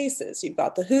Small Faces, you've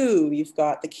got the Who, you've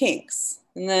got the Kinks.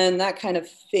 And then that kind of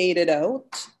faded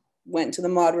out, went to the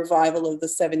mod revival of the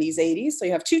 70s, 80s. So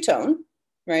you have two-tone,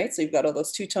 right? So you've got all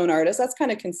those two-tone artists. That's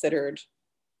kind of considered,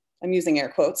 I'm using air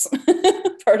quotes,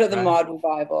 part of the mod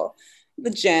revival. The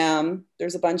Jam,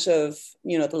 there's a bunch of,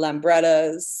 the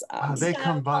Lambrettas. They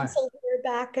come by. We're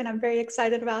back, and I'm very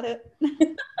excited about it.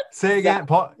 Say again,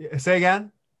 Paul. Say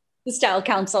again. The Style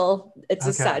Council. It's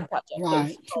a side project.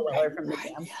 Right. From the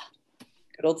Jam.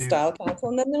 Good old Style Council.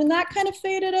 And then that kind of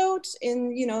faded out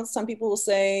in, some people will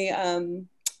say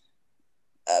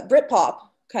Britpop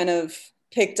kind of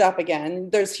picked up again.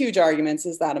 There's huge arguments.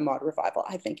 Is that a mod revival?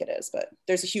 I think it is, but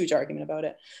there's a huge argument about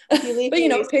it. But,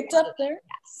 picked up there.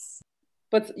 Yes.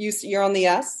 But you're on the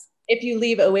yes? If you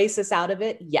leave Oasis out of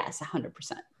it, yes, 100%.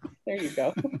 There you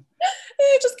go.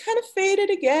 It just kind of faded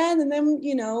again. And then,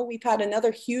 we've had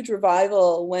another huge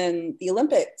revival when the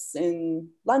Olympics in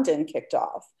London kicked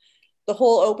off. The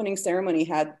whole opening ceremony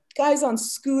had guys on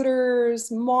scooters,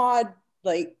 mod,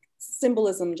 like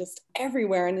symbolism just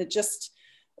everywhere. And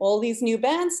all these new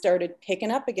bands started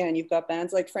picking up again. You've got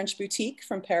bands like French Boutique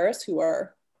from Paris, who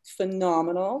are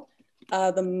phenomenal.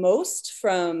 The Most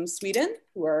from Sweden,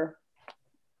 who are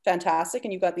fantastic.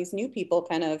 And you've got these new people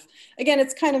kind of, again,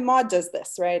 it's kind of mod does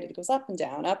this, right? It goes up and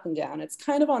down, up and down. It's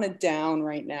kind of on a down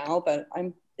right now, but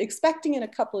I'm expecting in a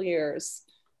couple of years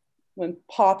when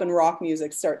pop and rock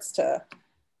music starts to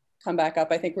come back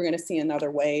up, I think we're going to see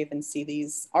another wave and see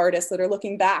these artists that are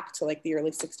looking back to like the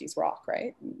early 60s rock,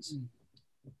 right?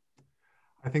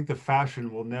 I think the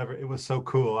fashion will never, it was so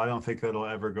cool. I don't think that'll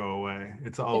ever go away.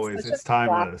 It's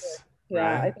timeless.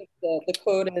 Yeah, right? I think the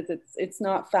quote is it's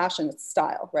not fashion, it's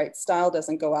style, right? Style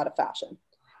doesn't go out of fashion.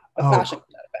 Fashion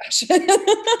goes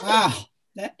out of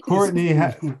fashion.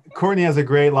 Courtney has a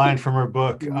great line from her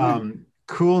book.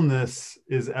 Coolness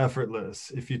is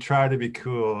effortless. If you try to be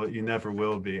cool, you never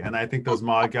will be. And I think those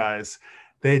mod guys,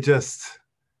 they just,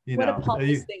 what a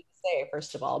pompous thing to say,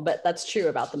 first of all, but that's true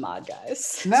about the mod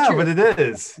guys. But it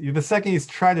is. The second you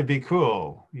try to be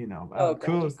cool,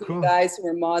 cool. Guys who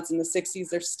were mods in the 60s,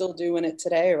 they're still doing it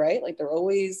today, right? Like they're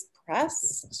always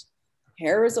pressed.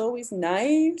 Hair is always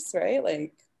nice, right?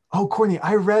 Like, oh, Courtney,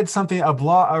 I read something, a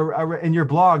blog in your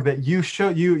blog that you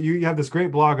have this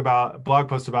great blog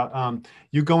post about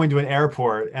you going to an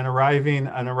airport and riding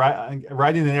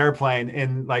an airplane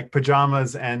in like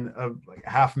pajamas and a like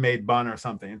half-made bun or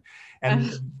something.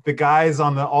 And the guys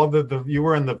on you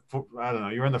were in the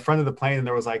front of the plane, and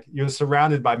there was like, you're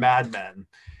surrounded by madmen.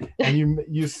 And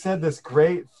you said this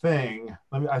great thing.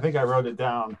 I think I wrote it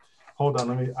down. Hold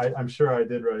on, I'm sure I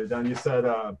did write it down. You said,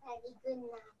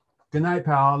 good night,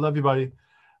 pal. I love you, buddy.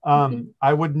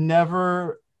 I would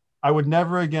never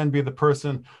again be the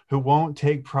person who won't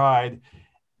take pride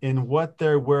in what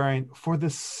they're wearing for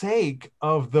the sake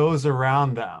of those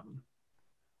around them.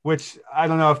 Which I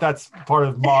don't know if that's part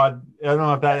of mod. I don't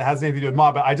know if that has anything to do with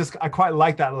mod, but I quite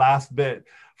like that last bit,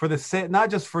 for the sake,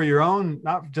 not just for your own,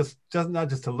 not just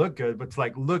to look good, but to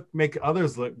like make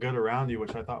others look good around you,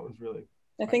 which I thought was really.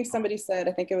 I think somebody said,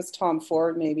 I think it was Tom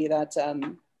Ford maybe, that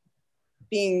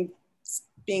being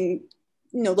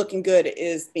looking good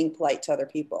is being polite to other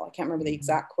people. I can't remember the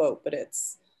exact quote, but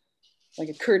it's like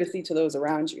a courtesy to those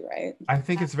around you, right? I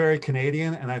think it's very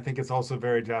Canadian, and I think it's also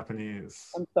very Japanese.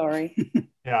 I'm sorry.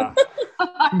 Yeah.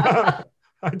 I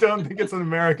don't think it's an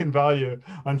American value,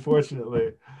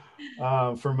 unfortunately,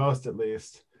 for most at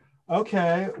least.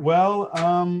 Okay, well,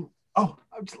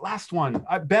 last one.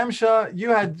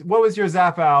 Bemsha, what was your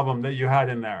Zappa album that you had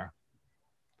in there?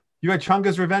 You had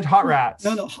Chunga's Revenge, Hot Rats.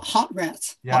 No, Hot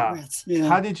Rats. Yeah. Hot Rats. Yeah.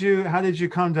 How did you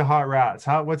come to Hot Rats?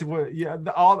 Frank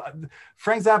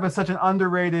Zappa is such an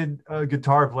underrated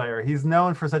guitar player. He's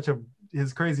known for such a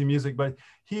his crazy music, but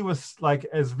he was like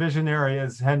as visionary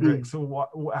as Hendrix.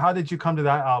 So how did you come to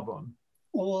that album?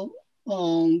 Well,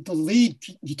 the lead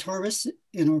guitarist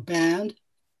in our band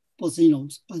was, a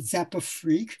Zappa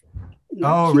freak.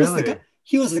 Oh, really?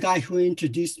 He was the guy who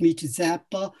introduced me to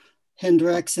Zappa,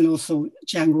 Hendrix, and also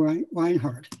Django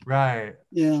Reinhardt. Right.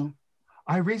 Yeah.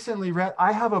 I recently read,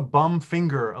 I have a bum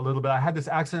finger a little bit. I had this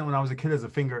accident when I was a kid as a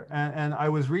finger. And I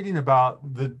was reading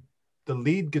about the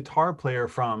lead guitar player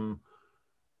from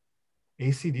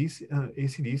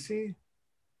AC/DC?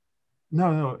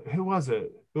 No, who was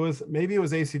it? Maybe it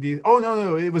was AC/DC. Oh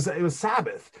no, it was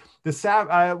Sabbath.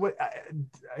 The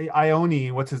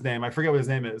Ione, what's his name? I forget what his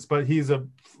name is, but he's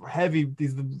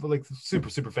like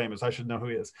super famous. I should know who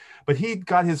he is. But he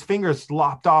got his fingers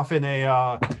lopped off in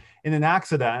an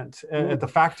accident at the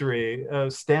factory,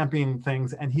 stamping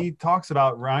things. And he talks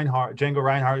about Django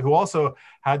Reinhardt, who also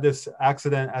had this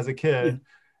accident as a kid.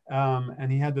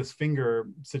 And he had this finger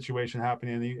situation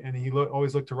happening, and he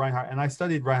always looked to Reinhardt. And I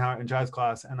studied Reinhardt in jazz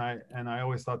class, and I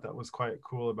always thought that was quite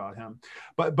cool about him.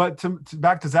 But back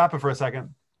to Zappa for a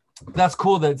second. That's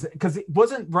cool because it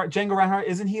wasn't Django Reinhardt.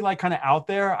 Isn't he like kind of out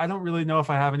there? I don't really know if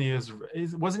I have any.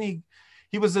 Wasn't he?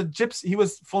 He was a gypsy. He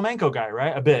was flamenco guy,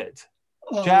 right? A bit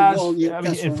jazz. Well, yeah, I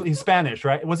mean, right. He's Spanish,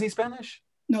 right? Was he Spanish?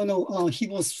 No. He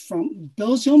was from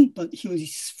Belgium, but he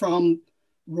was from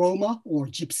Roma or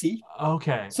Gypsy.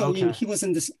 Okay. So he was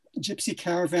in this Gypsy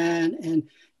caravan, and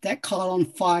that caught on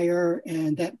fire,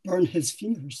 and that burned his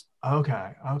fingers.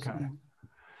 Okay.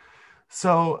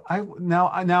 So I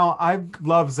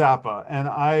love Zappa,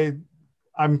 and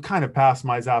I'm kind of past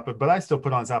my Zappa, but I still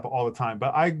put on Zappa all the time.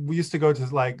 But we used to go to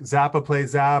like Zappa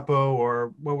Plays Zappa,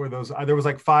 or what were those? There was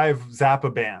like 5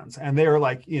 Zappa bands, and they were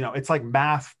like, it's like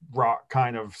math rock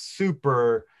kind of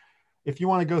super. If you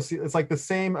want to go see, it's like the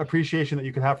same appreciation that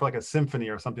you could have for like a symphony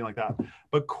or something like that.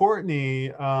 But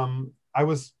Courtney, I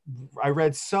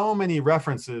read so many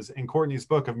references in Courtney's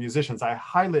book of musicians. I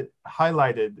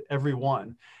highlighted every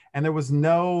one, and there was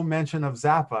no mention of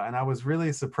Zappa, and I was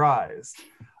really surprised.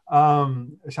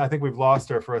 I think we've lost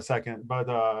her for a second,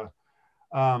 but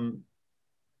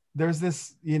there's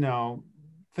this,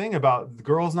 thing about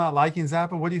girls not liking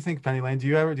Zappa. What do you think, Penny Lane? Do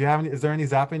you have any? Is there any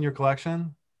Zappa in your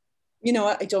collection? You know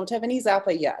what? I don't have any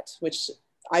Zappa yet, which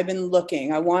I've been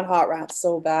looking. I want Hot Rats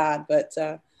so bad, but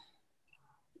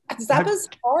Zappa's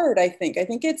hard, I think. I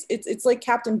think it's like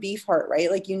Captain Beefheart,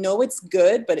 right? Like, it's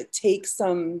good, but it takes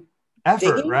some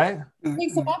effort, digging. Right? It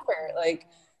takes some effort. Like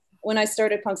when I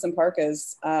started Punks and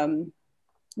Parkas,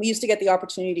 we used to get the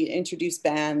opportunity to introduce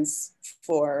bands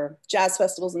for jazz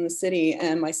festivals in the city.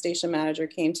 And my station manager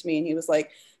came to me and he was like,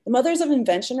 the Mothers of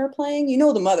Invention are playing.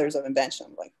 The Mothers of Invention.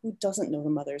 I'm like, who doesn't know the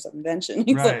Mothers of Invention?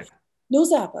 He's like, no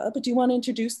Zappa, but do you want to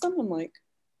introduce them? I'm like,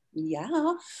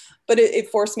 yeah. But it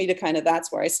forced me to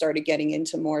that's where I started getting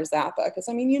into more Zappa. Because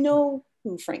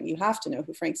you have to know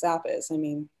who Frank Zappa is.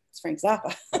 It's Frank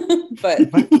Zappa. but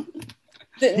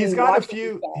he's got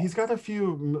a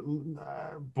few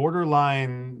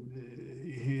borderline,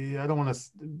 I don't want to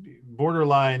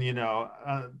borderline, he's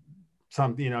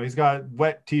got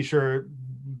Wet T-shirt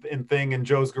and thing in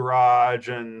Joe's Garage,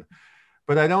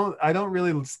 but I don't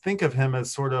really think of him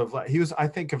as sort of like I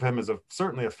think of him as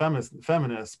certainly a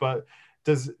feminist. But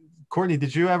Courtney,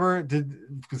 did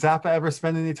Zappa ever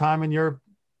spend any time in your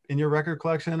record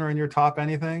collection or in your top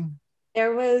anything?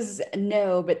 There was a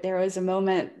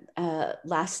moment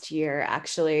last year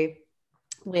actually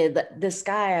with this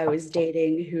guy I was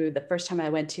dating, who the first time I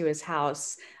went to his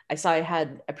house, I saw he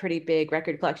had a pretty big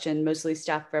record collection, mostly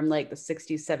stuff from like the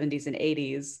 60s, 70s, and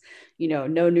 80s,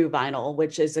 no new vinyl,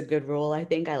 which is a good rule. I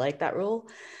think I like that rule.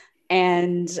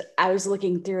 And I was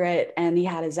looking through it, and he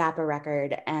had a Zappa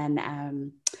record.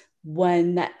 And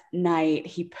one night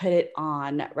he put it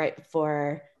on right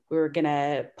before we were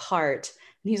gonna part.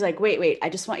 And he's like, wait, I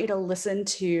just want you to listen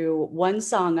to one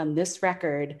song on this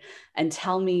record and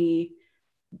tell me,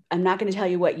 I'm not going to tell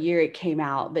you what year it came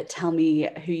out, but tell me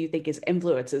who you think his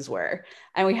influences were.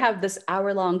 And we have this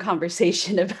hour-long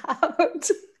conversation about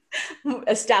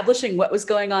establishing what was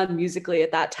going on musically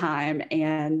at that time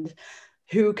and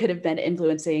who could have been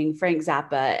influencing Frank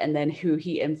Zappa, and then who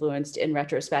he influenced in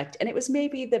retrospect. And it was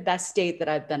maybe the best date that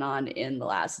I've been on in the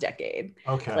last decade.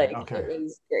 Okay. It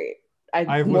was great.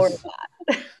 I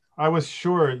was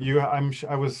sure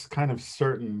I was kind of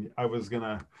certain I was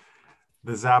gonna.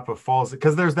 The Zappa falls,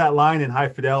 because there's that line in High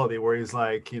Fidelity where he's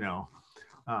like,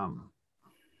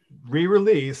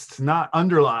 re-released, not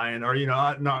underlined, or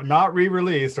not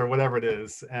re-released, or whatever it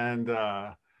is, and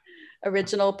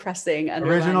original pressing.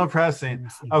 Original pressing.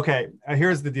 Okay,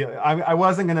 here's the deal. I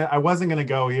wasn't gonna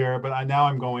go here, but now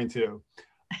I'm going to.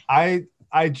 I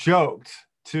joked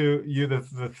to you,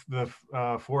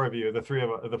 the four of you,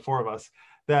 the four of us,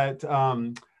 that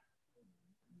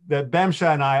that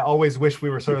Bemsha and I always wish we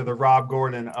were sort of the Rob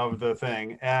Gordon of the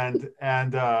thing,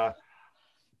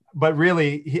 but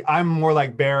really I'm more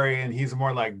like Barry and he's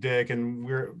more like Dick, and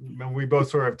we both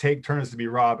sort of take turns to be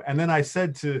Rob. And then I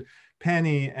said to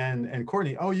Penny and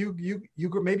Courtney, oh, you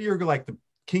maybe you're like the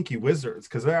Kinky Wizards,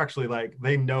 because they're actually like,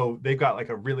 they know they've got like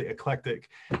a really eclectic,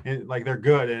 and like they're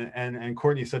good. And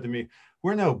Courtney said to me,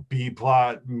 we're no B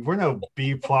plotters,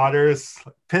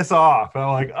 piss off. And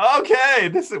I'm like,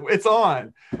 okay, it's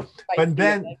on.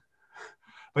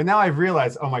 But now I've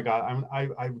realized, oh my God,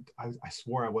 I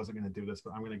swore I wasn't going to do this,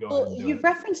 but I'm going to go ahead and do it. You've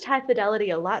referenced High Fidelity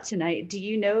a lot tonight. Do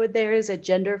you know there is a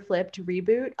gender flipped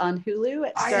reboot on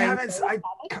Hulu? I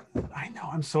know.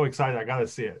 I'm so excited. I got to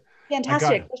see it.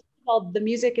 Fantastic. First of all, the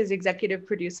music is executive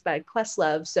produced by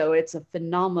Questlove, so it's a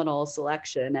phenomenal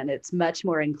selection, and it's much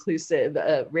more inclusive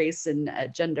race and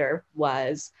gender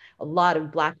wise. A lot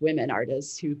of Black women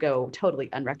artists who go totally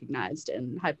unrecognized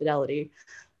in High Fidelity.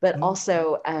 But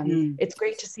also, it's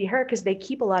great to see her because they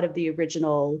keep a lot of the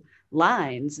original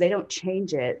lines. They don't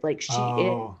change it. Like, she is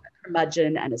a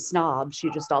curmudgeon and a snob. She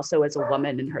just also is a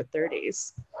woman in her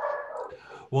 30s.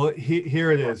 Well,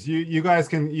 here it is. You guys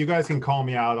can call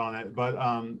me out on it, but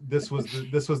this was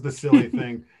the silly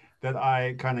thing that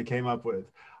I kind of came up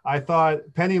with. I thought,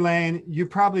 Penny Lane, you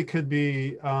probably could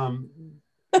be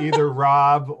either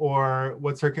Rob or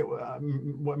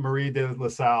Marie de La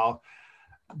Salle.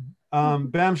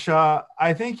 Bemsha,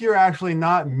 I think you're actually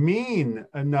not mean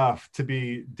enough to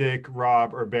be Dick,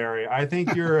 Rob, or Barry. I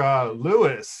think you're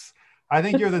Lewis. I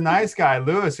think you're the nice guy,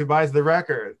 Lewis, who buys the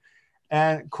record.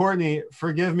 And Courtney,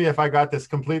 forgive me if I got this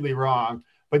completely wrong,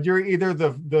 but you're either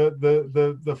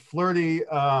the flirty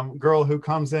girl who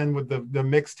comes in with the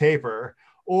mixed taper,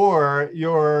 or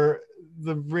you're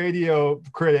the radio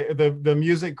critic, the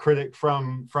music critic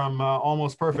from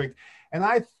Almost Perfect.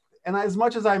 And as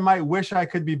much as I might wish I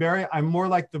could be Barry, I'm more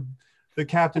like the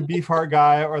Captain Beefheart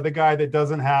guy, or the guy that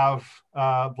doesn't have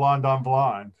blonde on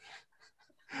blonde,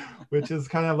 which is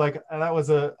kind of like, that was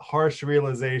a harsh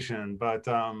realization, but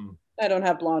I don't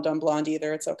have blonde on blonde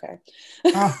either. It's okay.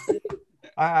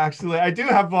 I do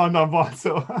have blonde on blonde,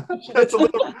 so that's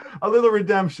a little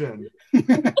redemption.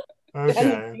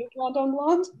 Okay. Blonde on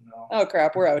blonde? No. Oh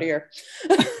crap, we're out here.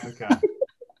 Okay.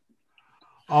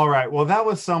 All right. Well, that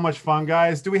was so much fun,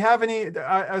 guys. Do we have any?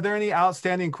 Are there any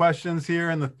outstanding questions here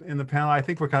in the panel? I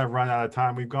think we're kind of run out of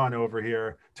time. We've gone over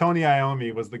here. Tony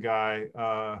Iommi was the guy,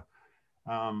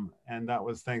 and that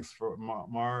was thanks for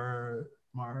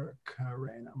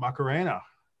Macarena.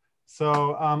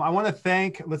 So I want to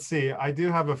thank. Let's see. I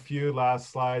do have a few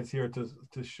last slides here to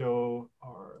show.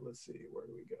 Or let's see. Where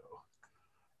do we go?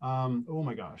 Oh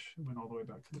my gosh! It went all the way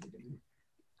back to the beginning.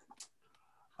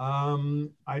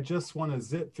 I just want to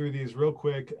zip through these real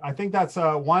quick. I think that's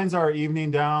winds our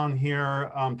evening down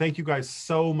here. Thank you guys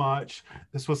so much.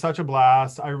 This was such a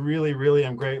blast. I really, really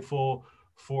am grateful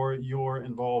for your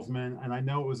involvement. And I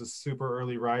know it was a super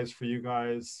early rise for you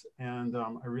guys. And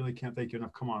I really can't thank you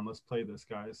enough. Come on, let's play this,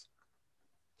 guys.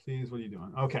 Please, what are you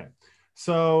doing? Okay.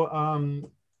 So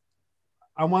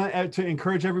I want to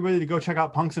encourage everybody to go check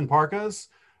out Punks and Parkas.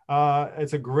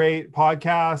 It's a great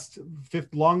podcast,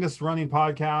 longest running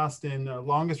podcast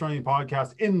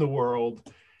in the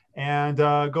world. And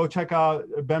go check out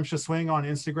Bemsha Swing on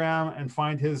Instagram and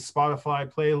find his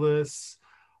Spotify playlists.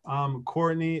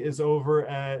 Courtney is over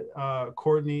at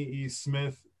Courtney E.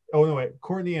 Smith. Oh, no, wait,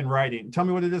 Courtney in Writing. Tell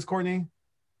me what it is, Courtney.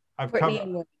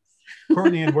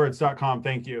 CourtneyandWords.com.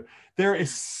 Thank you. There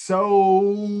is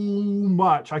so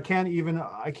much. I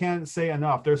can't say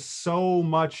enough. There's so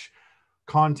much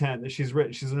content that she's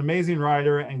written. She's an amazing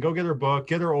writer, and go get her book,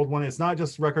 get her old one. It's not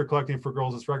just record collecting for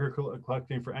girls, it's record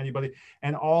collecting for anybody,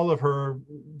 and all of her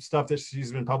stuff that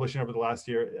she's been publishing over the last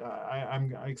year.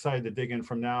 I'm excited to dig in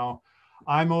from now.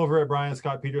 I'm over at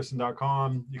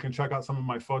brianscottpeterson.com. You can check out some of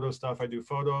my photo stuff. I do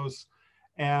photos,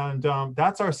 and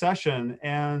that's our session.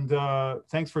 And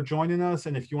thanks for joining us.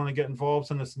 And if you want to get involved,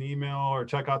 send us an email or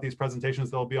check out these presentations.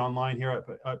 They'll be online here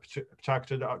at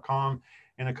PechaKucha.com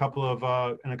in a couple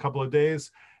of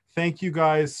days. Thank you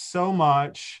guys so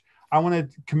much. I want to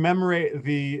commemorate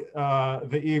the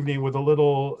evening with a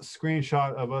little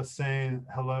screenshot of us saying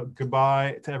hello,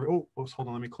 goodbye to everyone. Oh, hold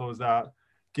on, let me close that.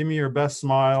 Give me your best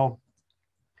smile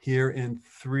here in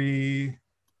 3,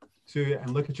 2,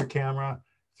 and look at your camera.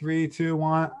 3, 2,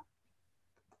 1.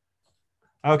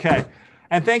 Okay,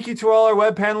 and thank you to all our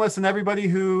web panelists and everybody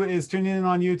who is tuning in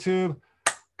on YouTube.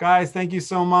 Guys, thank you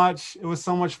so much. It was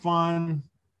so much fun.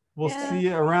 We'll see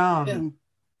you around.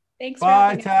 Thanks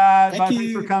Bye, for Tad. Thank Bye, thanks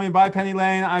you. for coming. Bye, Penny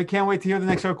Lane. I can't wait to hear the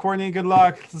next show. Courtney, good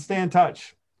luck. Let's stay in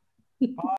touch. Bye.